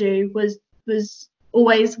me to do was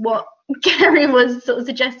always what Kerry was sort of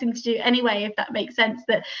suggesting to do anyway, if that makes sense.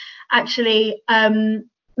 That actually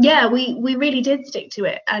we really did stick to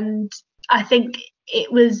it. And I think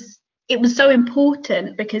it was so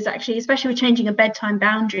important, because actually, especially with changing a bedtime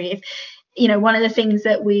boundary, if one of the things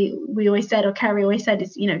that we always said, or Kerry always said,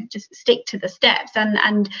 is just stick to the steps,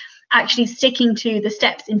 and actually sticking to the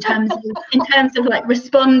steps in terms of like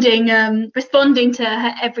responding to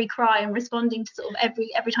her every cry, and responding to sort of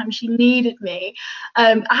every time she needed me.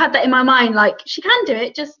 I had that in my mind, like, she can do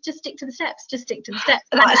it, just stick to the steps,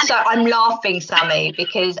 So I'm laughing, Sammi,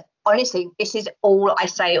 because honestly, this is all I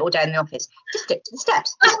say all day in the office. Just stick to the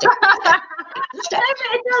steps. Just stick to the steps.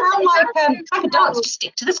 Like a dance, just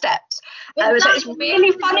stick to the steps. So it's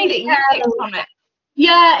really funny that you picked on it.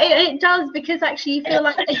 Yeah, it does, because actually you feel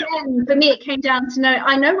like, again, for me, it came down to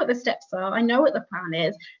I know what the steps are, I know what the plan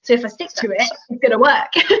is, so if I stick to it, it's going to work.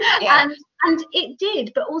 Yeah. and it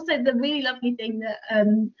did. But also the really lovely thing that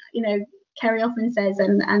Kerry often says,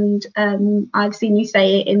 and I've seen you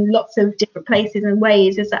say it in lots of different places and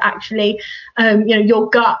ways, is that actually your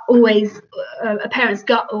gut always, a parent's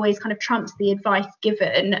gut always kind of trumps the advice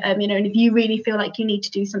given. And if you really feel like you need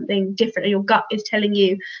to do something different, or your gut is telling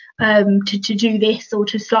you to do this or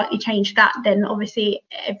to slightly change that, then obviously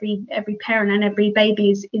every parent and every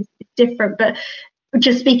baby is different. But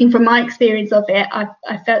just speaking from my experience of it,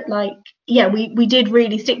 I felt like we did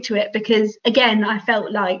really stick to it, because again, I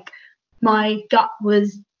felt like my gut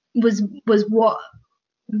was what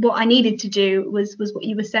I needed to do, was what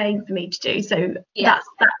you were saying for me to do. So that's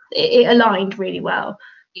it aligned really well.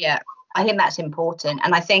 Yeah, I think that's important.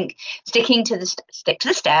 And I think sticking to stick to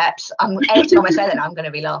the steps, every time I say that, I'm going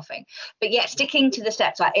to be laughing. But yeah, sticking to the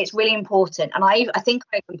steps, like, it's really important. And I think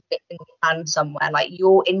I can put it in the plan somewhere, like,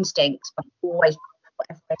 your instincts are always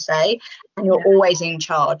whatever I say, and you're always in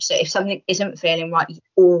charge. So if something isn't feeling right, you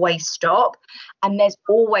always stop. And there's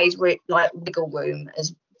always wiggle room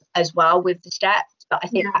as well with the steps. But I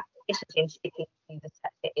think that discipline, sticking to the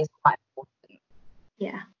steps, it is quite important.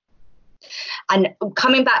 Yeah. And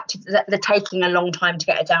coming back to the taking a long time to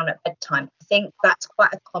get her down at bedtime, I think that's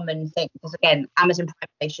quite a common thing, because again, Amazon Prime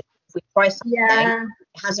patients, if we try something,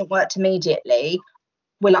 it hasn't worked immediately,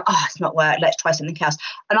 we're like, oh, it's not worked, let's try something else.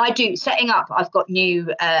 And I do setting up, I've got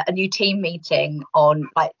a new team meeting on,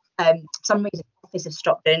 like, for some reason office have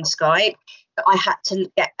stopped doing Skype, but I had to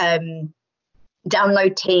get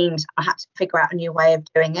download Teams. I had to figure out a new way of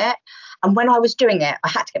doing it. And when I was doing it, I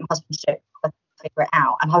had to get my husband to do it. I couldn't figure it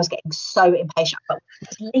out, and I was getting so impatient. I thought,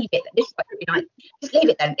 just leave it. This is really nice. Just leave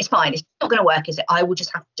it then. It's fine. It's not going to work, is it? I will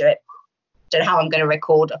just have to do it. I don't know how I'm going to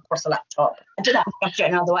record across a laptop. I don't know how to do it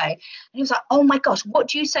another way. And he was like, oh my gosh, what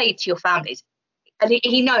do you say to your families? And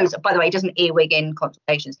he knows, by the way, he doesn't earwig in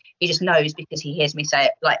consultations. He just knows because he hears me say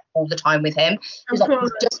it like all the time with him. He was like,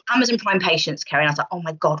 just Amazon Prime patience, Kerry. And I was like, oh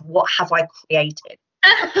my God, what have I created?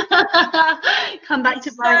 Come back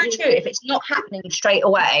to so true. If it's not happening straight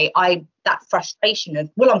away, that frustration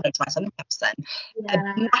of, well, I'm going to try something else then. A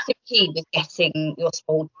massive key with getting your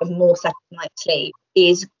small a more settled night's sleep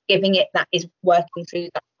is giving it that is working through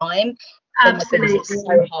that time. Absolutely. It's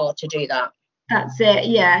so hard to do that. That's it.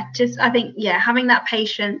 Yeah, just I think having that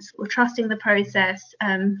patience or trusting the process,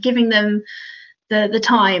 giving them the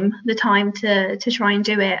time to try and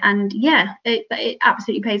do it, and it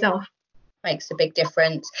absolutely pays off. Makes a big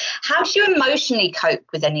difference. How do you emotionally cope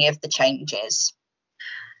with any of the changes?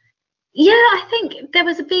 Yeah, I think there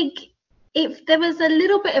was a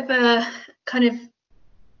little bit of a kind of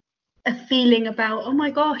a feeling about, oh my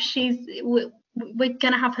gosh, we're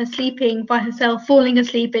going to have her sleeping by herself, falling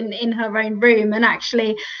asleep in her own room. And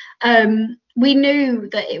actually, we knew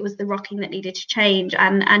that it was the rocking that needed to change.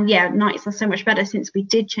 And nights are so much better since we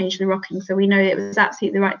did change the rocking. So we know it was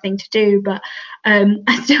absolutely the right thing to do. But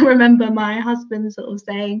I still remember my husband sort of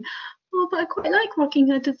saying, oh, but I quite like rocking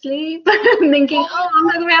her to sleep. I'm thinking, oh, I'm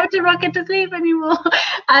not going to be able to rock her to sleep anymore.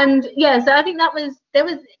 And so I think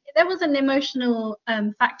there was an emotional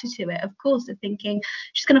factor to it, of course, of thinking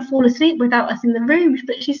she's going to fall asleep without us in the room,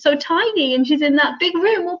 but she's so tiny and she's in that big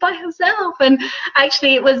room all by herself. And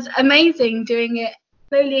actually it was amazing doing it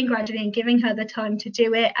slowly and gradually and giving her the time to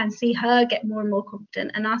do it and see her get more and more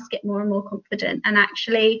confident and us get more and more confident. And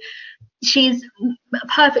actually she's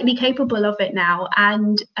perfectly capable of it now.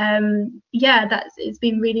 And it's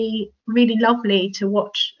been really, really lovely to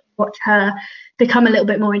watch her become a little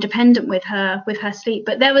bit more independent with her sleep.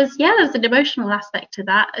 But there was an emotional aspect to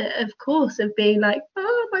that, of course, of being like,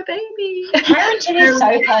 oh, my baby. Parenting is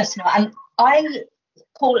so personal, and I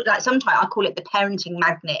call it, like, sometimes I call it the parenting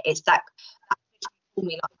magnet. It's that for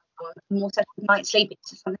me, like, more settled night's sleep.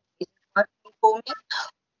 It's something that's for me.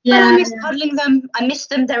 Yeah, I miss cuddling them. I miss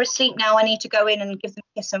them. They're asleep now. I need to go in and give them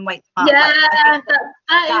a kiss and wake them up. Yeah,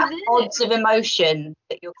 that odds of emotion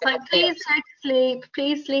that you're like, please go to sleep.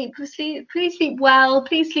 Please sleep well.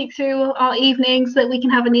 Please sleep through our evenings so that we can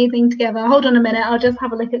have an evening together. Hold on a minute. I'll just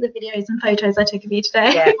have a look at the videos and photos I took of you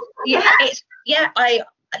today. I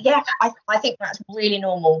think that's really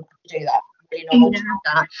normal to do that. Really normal to do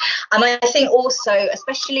that. And I think also,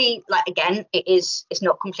 especially, like, again, it's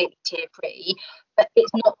not completely tear-free, but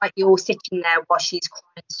it's not like you're sitting there while she's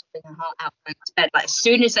crying, sobbing her heart out, going to bed. Like, as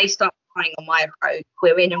soon as they start crying on my approach,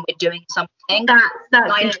 we're in and we're doing something. That's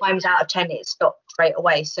 9 times out of 10 it stops straight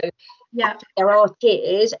away. So there are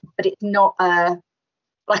tears, but it's not a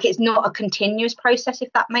continuous process,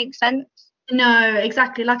 if that makes sense. No,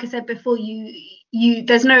 exactly. Like I said before,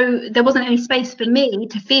 there wasn't any space for me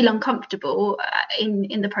to feel uncomfortable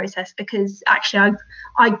in the process, because actually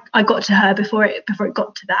I got to her before it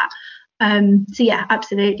got to that.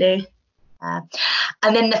 Absolutely. And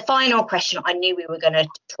then the final question, I knew we were going to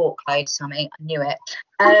talk loads, Sammi. I knew it.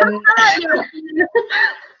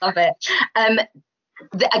 Love it.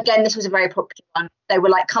 Again, this was a very popular one. They were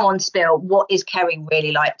like, come on, spill. What is Kerry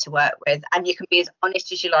really like to work with? And you can be as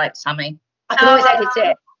honest as you like, Sammi. I can always edit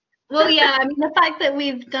it. Well, yeah, I mean, the fact that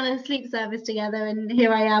we've done a sleep service together and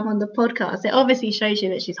here I am on the podcast, it obviously shows you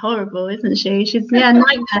that she's horrible, isn't she? She's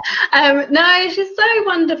nightmare. No, she's so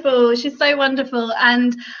wonderful. She's so wonderful.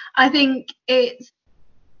 And I think it's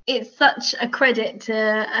such a credit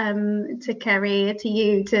to Kerry, to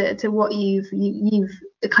you, to what you've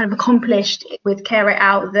kind of accomplished with Care It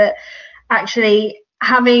Out, that actually,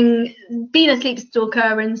 having been a sleep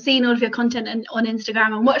stalker and seen all of your content on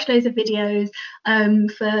Instagram and watched loads of videos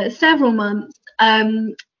for several months,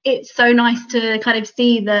 it's so nice to kind of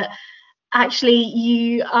see that actually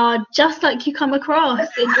you are just like you come across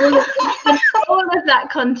in all of that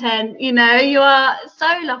content. You know, you are so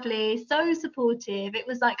lovely, so supportive. It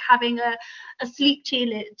was like having a sleep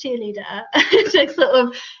cheerleader to sort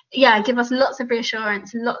of give us lots of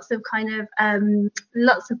reassurance, lots of kind of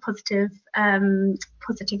lots of positive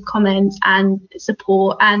comments and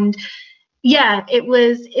support. And yeah, it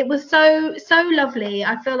was so lovely.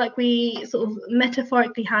 I feel like we sort of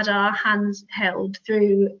metaphorically had our hands held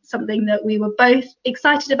through something that we were both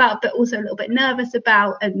excited about, but also a little bit nervous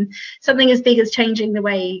about, and something as big as changing the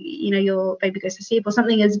way, you know, your baby goes to sleep, or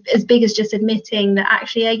something as big as just admitting that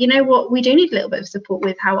actually, you know what, we do need a little bit of support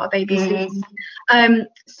with how our baby's sleeping.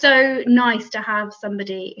 So nice to have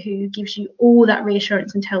somebody who gives you all that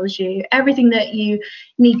reassurance and tells you everything that you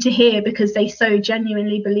need to hear, because they so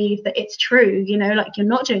genuinely believe that it's true, you know, like you're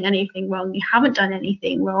not doing anything wrong, you haven't done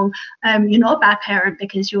anything wrong, you're not a bad parent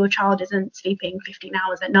because your child isn't sleeping 15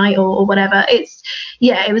 hours at night or whatever.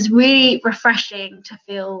 It was really refreshing to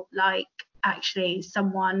feel like actually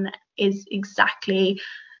someone is exactly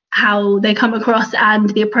how they come across, and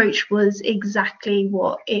the approach was exactly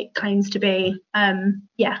what it claims to be.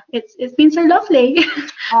 It's been so lovely.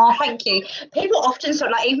 Oh, thank you. People often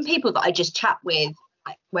sort of like, even people that I just chat with,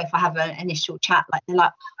 like if I have an initial chat, like they're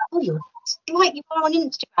like, oh, you're like you are on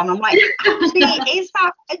Instagram. I'm like, actually, is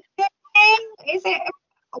that a good thing? Is it?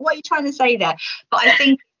 What are you trying to say there? But I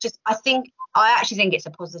actually think it's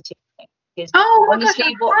a positive thing. Because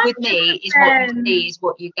honestly, what with me is what you see is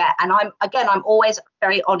what you get. And I'm always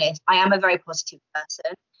very honest. I am a very positive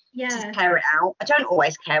person. Yeah. Just care it out. I don't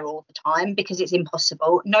always care all the time because it's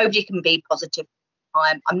impossible. Nobody can be positive all the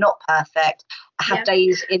time. I'm not perfect. I have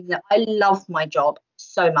days in that I love my job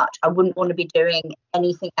so much. I wouldn't want to be doing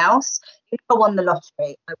anything else. If I won the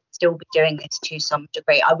lottery, I would still be doing this to some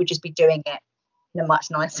degree. I would just be doing it in a much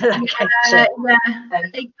nicer location.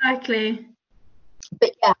 Exactly.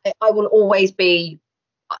 But yeah, I always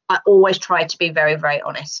try to be very, very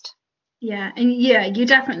honest. Yeah, and yeah, you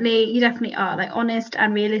definitely are, like, honest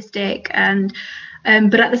and realistic, and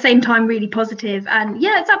but at the same time really positive. And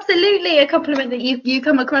yeah, it's absolutely a compliment that you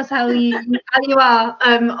come across how you are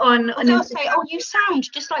on They'll say, oh, you sound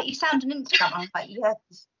just like you sound on Instagram. I'm like,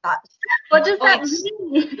 yes, that's what does that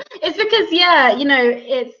mean? It's because, yeah, you know,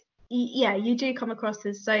 it's, yeah, you do come across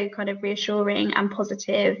as so kind of reassuring and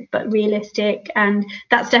positive but realistic, and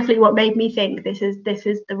that's definitely what made me think this is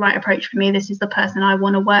the right approach for me. This is the person I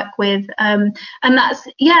want to work with, and that's,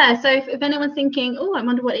 yeah. So if anyone's thinking, oh, I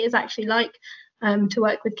wonder what it is actually like to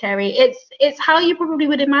work with Kerry, it's how you probably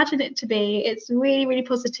would imagine it to be. It's really, really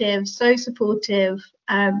positive, so supportive.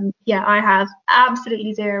 I have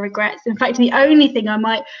absolutely zero regrets. In fact, the only thing I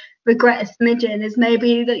might regret a smidgen is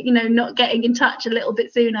maybe that, you know, not getting in touch a little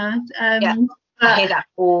bit sooner. I hear that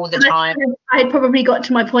all the time. I probably got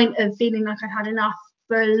to my point of feeling like I had enough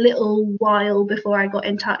for a little while before I got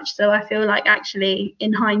in touch. So I feel like actually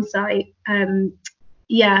in hindsight,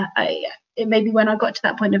 it maybe when I got to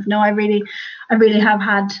that point of no, I really have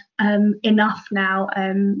had enough now.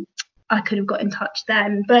 I could have got in touch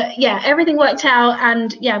then, but yeah, everything worked out,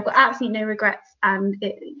 and yeah, I've got absolutely no regrets, and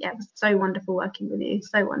it was so wonderful working with you,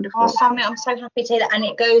 so wonderful. Oh, Sammi, I'm so happy to hear that. And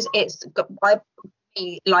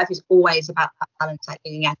life is always about that balance, like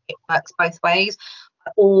it works both ways.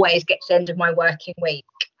 I always get to the end of my working week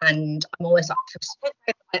and I'm always like,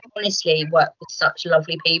 I honestly work with such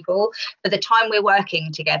lovely people. For the time we're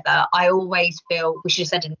working together, I always feel, we should have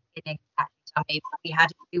said in the beginning, Sammi, we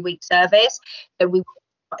had a 2-week service, so we were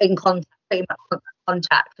in contact, pretty much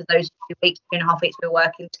contact for those 2 weeks, 2.5 weeks we were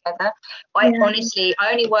working together. I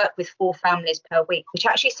only work with 4 families per week, which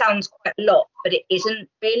actually sounds quite a lot, but it isn't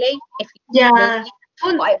really.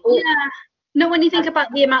 No, when you think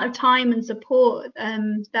about the amount of time and support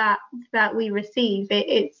that we receive,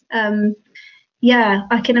 it's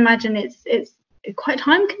I can imagine it's quite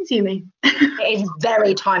time consuming. It is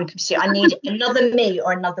very time consuming. I need another me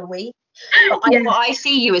or another week. But I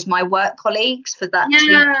see you as my work colleagues for that.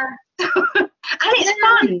 And it's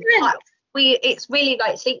fun. It's really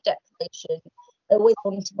like sleep deprivation. I always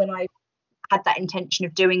wanted, when I had that intention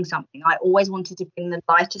of doing something, I always wanted to bring the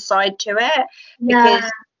lighter side to it,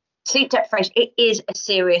 because sleep deprivation, it is a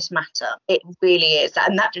serious matter. It really is.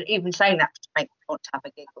 And that, even saying that, just makes me want to have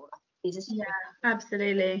a giggle.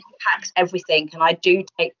 Absolutely. It impacts everything, and I do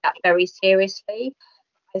take that very seriously.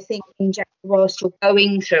 I think in general, whilst you're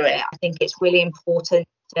going through it, I think it's really important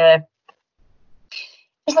to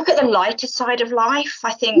just look at the lighter side of life.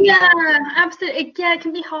 I think absolutely. Yeah, it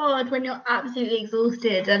can be hard when you're absolutely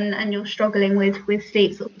exhausted and you're struggling with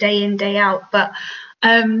sleep sort of day in, day out, but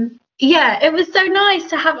it was so nice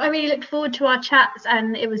to have. I really looked forward to our chats,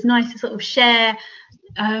 and it was nice to sort of share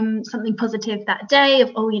something positive that day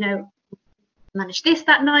of, managed this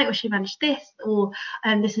that night, or she managed this, or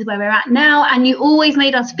this is where we're at now. And you always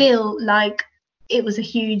made us feel like it was a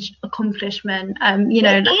huge accomplishment.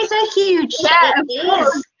 It is a huge,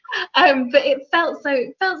 But it felt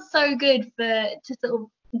so good to sort of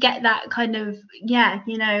get that kind of,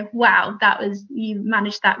 wow, you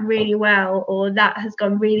managed that really well, or that has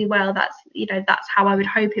gone really well, that's how I would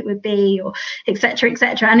hope it would be, or etc.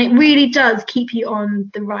 And it really does keep you on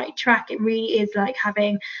the right track. It really is like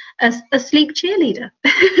having a sleep cheerleader.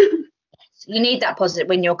 You need that positive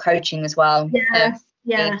when you're coaching as well. Yes.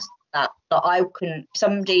 Yeah. That I couldn't,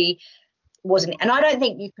 somebody wasn't, and I don't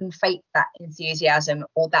think you can fake that enthusiasm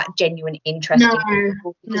or that genuine interest in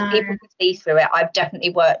people, because people can see through it. I've definitely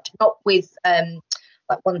worked not with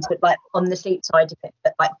like ones that like on the sleep side of it,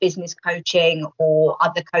 but like business coaching or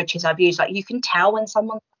other coaches I've used, like you can tell when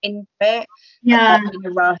someone's into it. Yeah. Like, in a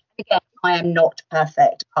rush. Again, I am not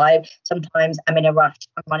perfect. I sometimes am in a rush,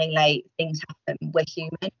 I'm running late, things happen, we're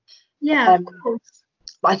human. Yeah, of course.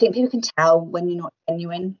 But I think people can tell when you're not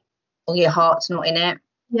genuine or your heart's not in it.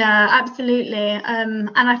 Yeah, absolutely. And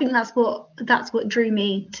I think that's what drew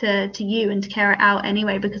me to you and to Care It Out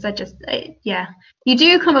anyway, because you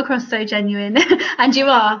do come across so genuine, and you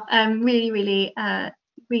are really, really,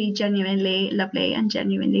 really genuinely lovely and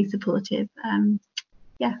genuinely supportive.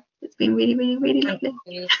 It's been really, really, really lovely.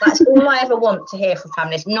 That's all I ever want to hear from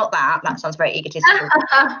families. Not that sounds very egotistical.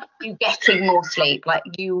 You getting more sleep,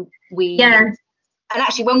 Yes. And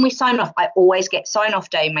actually, when we sign off, I always get sign off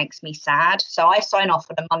day makes me sad. So I sign off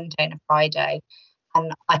on a Monday and a Friday,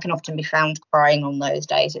 and I can often be found crying on those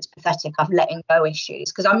days. It's pathetic. I've letting go issues,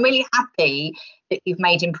 because I'm really happy that you've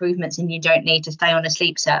made improvements and you don't need to stay on a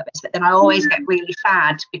sleep service. But then I always get really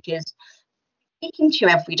sad because I'm speaking to you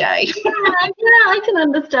every day. Yeah, I can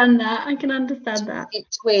understand that.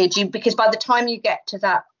 It's weird, because by the time you get to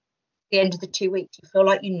the end of the 2 weeks, you feel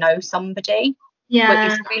like you know somebody. Yeah,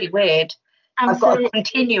 which is really weird. Absolutely. I've got a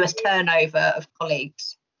continuous turnover of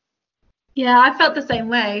colleagues. Yeah, I felt the same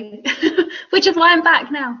way, which is why I'm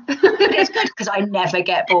back now. It's good because I never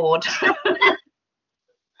get bored.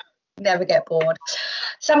 Never get bored.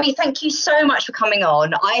 Sammi, thank you so much for coming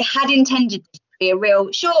on. I had intended to be a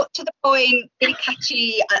real short, to the point, really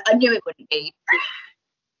catchy. I knew it wouldn't be.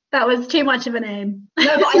 That was too much of an aim.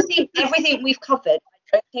 No, but I think everything we've covered,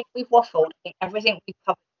 I don't think we've waffled. I think everything we've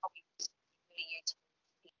covered is really useful.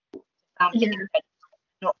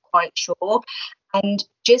 Not quite sure, and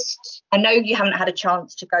just I know you haven't had a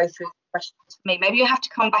chance to go through the questions for me. Maybe you have to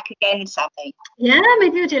come back again, Sammi. Yeah,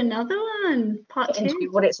 maybe we'll do another one, part 2.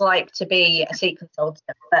 What it's like to be a sleep consultant.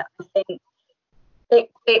 But I think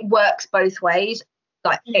it works both ways.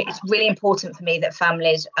 It's really important for me that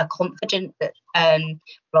families are confident that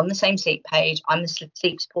we're on the same sleep page. I'm the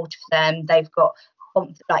sleep supporter for them. They've got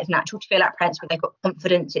it's natural to feel like parents, but they've got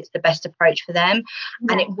confidence it's the best approach for them.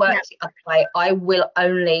 And it works the other way. I will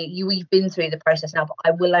only, we've been through the process now, but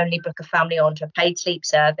I will only book a family onto a paid sleep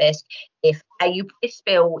service if this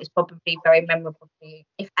bill is probably very memorable for you,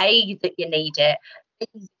 if that you need it,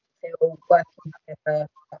 you feel working together,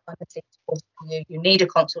 I'm a sleep supporter for you, you need a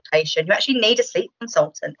consultation, you actually need a sleep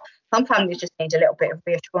consultant. Some families just need a little bit of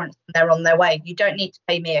reassurance and they're on their way. You don't need to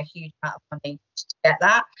pay me a huge amount of money to get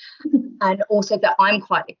that. And also that I'm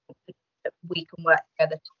quite confident that we can work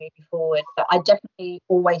together to move you forward. But I definitely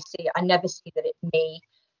always I never see that it's me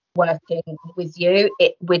working with you.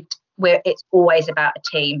 It's always about a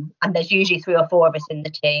team, and there's usually 3 or 4 of us in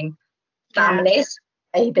the team. Families,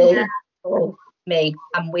 maybe, or me,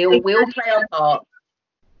 and we all play our part.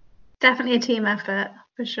 Definitely a team effort,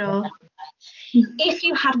 for sure. If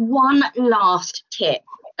you had one last tip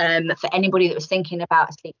for anybody that was thinking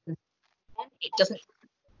about a sleep consultant, it doesn't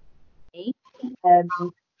me,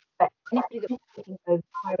 but anybody that was thinking of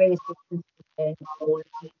hiring a sleep consultant or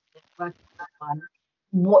working with one,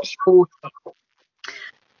 what's your tip?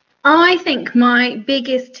 I think my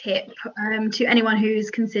biggest tip to anyone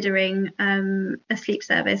who's considering a sleep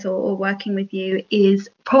service or working with you is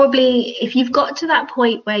probably, if you've got to that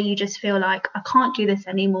point where you just feel like I can't do this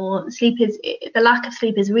anymore, the lack of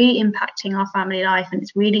sleep is really impacting our family life, and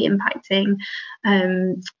it's really impacting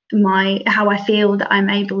how I feel that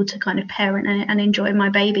I'm able to kind of parent and enjoy my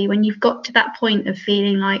baby. When you've got to that point of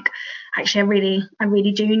feeling like actually I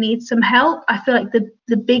really do need some help, I feel like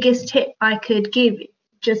the biggest tip I could give,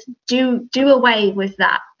 just do away with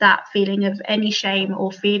that feeling of any shame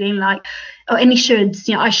or feeling like, or any shoulds,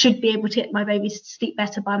 I should be able to get my baby to sleep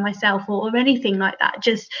better by myself or anything like that.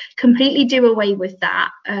 Just completely do away with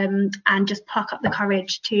that, and just pluck up the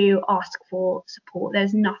courage to ask for support.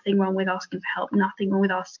 There's nothing wrong with asking for help, nothing wrong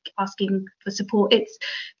with asking for support. It's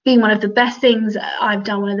been one of the best things I've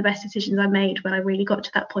done, one of the best decisions I made when I really got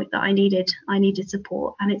to that point that I needed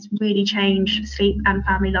support, and it's really changed sleep and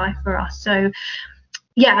family life for us. So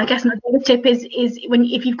I guess my biggest tip is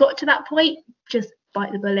if you've got to that point, just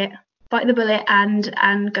bite the bullet, bite the bullet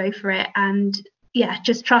and go for it. And yeah,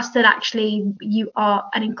 just trust that actually you are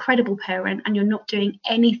an incredible parent and you're not doing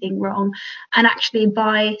anything wrong. And actually,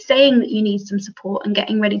 by saying that you need some support and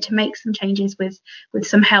getting ready to make some changes with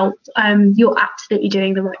some help, you're absolutely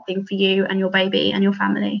doing the right thing for you and your baby and your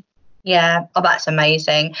family. Yeah, oh, that's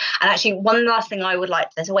amazing. And actually, one last thing I would like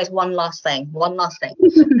to, there's always one last thing. But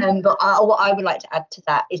what I would like to add to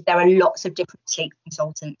that is there are lots of different sleep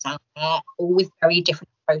consultants out there, all with very different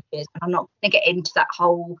approaches. And I'm not going to get into that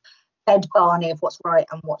whole bed Barney of what's right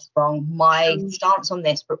and what's wrong. My stance on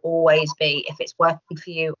this would always be, if it's working for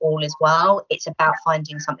you, all is well. It's about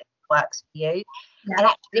finding something that works for you. Yeah. And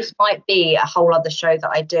actually, this might be a whole other show that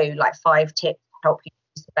I do, like 5 tips to help you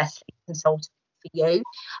choose the best sleep consultant for you.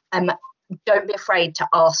 Don't be afraid to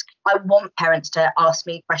ask. I want parents to ask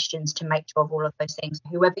me questions to make sure of all of those things.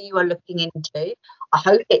 Whoever you are looking into, I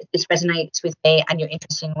hope this resonates with me and you're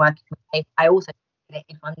interested in working with me. I also,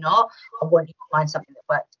 if I'm not, I want you to find something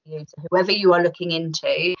that works for you. So whoever you are looking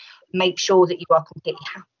into, make sure that you are completely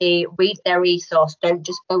happy. Read their ethos. Don't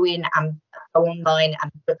just go in and go online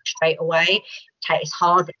and book straight away. It's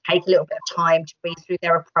hard. Take a little bit of time to read through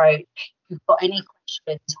their approach. If you've got any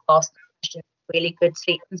questions, ask questions. Really good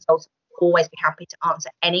sleep consultants will always be happy to answer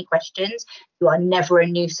any questions. You are never a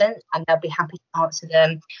nuisance and they'll be happy to answer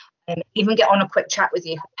them. Even get on a quick chat with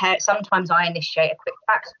you. Sometimes I initiate a quick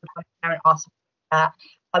chat. Sometimes a parent asks me that.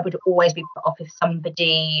 I would always be put off if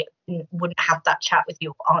somebody wouldn't have that chat with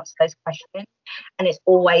you or answer those questions. And it's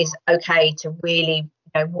always okay to really,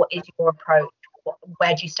 what is your approach?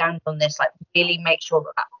 Where do you stand on this? Like, really make sure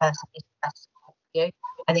that person is the best for you.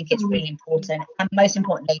 I think it's really important. And most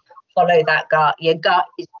importantly, follow that gut. Your gut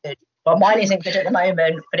is good. Well, mine isn't good at the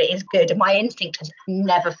moment, but it is good. And my instinct has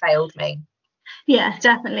never failed me. Yeah,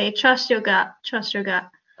 definitely. Trust your gut. Trust your gut.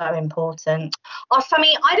 So important. Oh,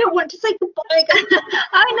 Sammi, I don't want to say goodbye.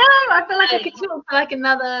 I know. I feel like I could talk for like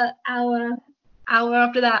another hour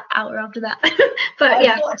after that. But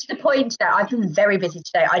yeah. To the point that I've been very busy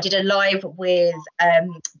today. I did a live with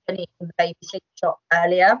Penny from the Baby Sleep Shop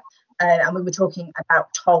earlier. And we were talking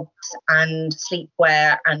about togs and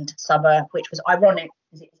sleepwear and summer, which was ironic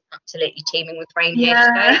because it was absolutely teeming with rain here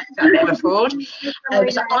today. So I'm never fraud.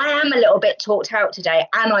 So I am a little bit talked out today,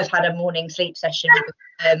 and I've had a morning sleep session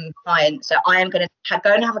with clients. So I am going to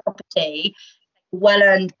go and have a cup of tea,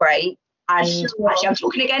 well-earned break, and actually I'm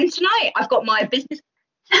talking again tonight. I've got my business.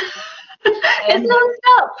 It's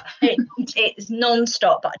non-stop. It's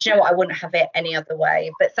non-stop, but do you know what? I wouldn't have it any other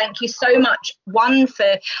way. But thank you so much.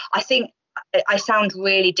 I think I sound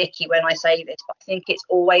really dicky when I say this, but I think it's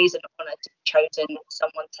always an honour to be chosen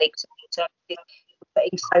someone's sleep supporter. You're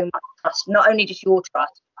putting so much trust, not only just your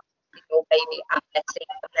trust, but your baby and their sleep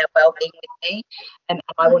and their well-being with me, and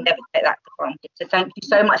I will never take that for granted. So thank you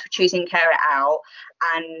so much for choosing Care It Out,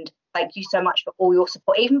 and thank you so much for all your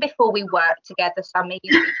support. Even before we worked together, Sammi,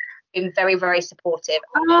 you've been very, very supportive.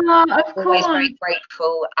 Of always course. very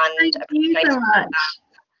grateful and Thank you so much.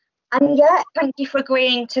 And yeah, thank you for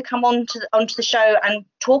agreeing to come onto the show and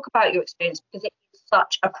talk about your experience, because it is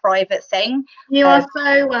such a private thing. You are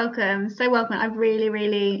so welcome. So welcome. I've really,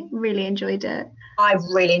 really, really enjoyed it. I've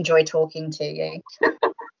really enjoyed talking to you.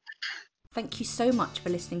 Thank you so much for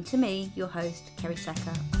listening to me, your host, Kerry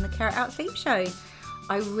Secker, on the Care It Out Sleep Show.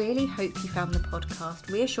 I really hope you found the podcast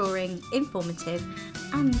reassuring, informative,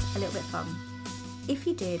 and a little bit fun. If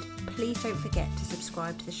you did, please don't forget to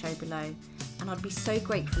subscribe to the show below, and I'd be so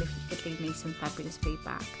grateful if you could leave me some fabulous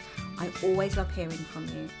feedback. I always love hearing from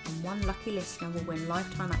you, and one lucky listener will win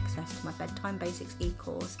lifetime access to my Bedtime Basics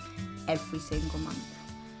e-course every single month.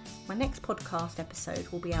 My next podcast episode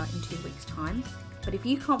will be out in 2 weeks' time, but if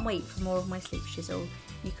you can't wait for more of my sleep shizzle,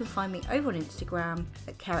 you can find me over on Instagram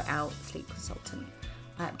at Care It Out Sleep Consultant.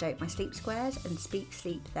 I update my sleep squares and speak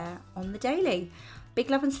sleep there on the daily.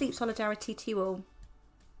 Big love and sleep solidarity to you all.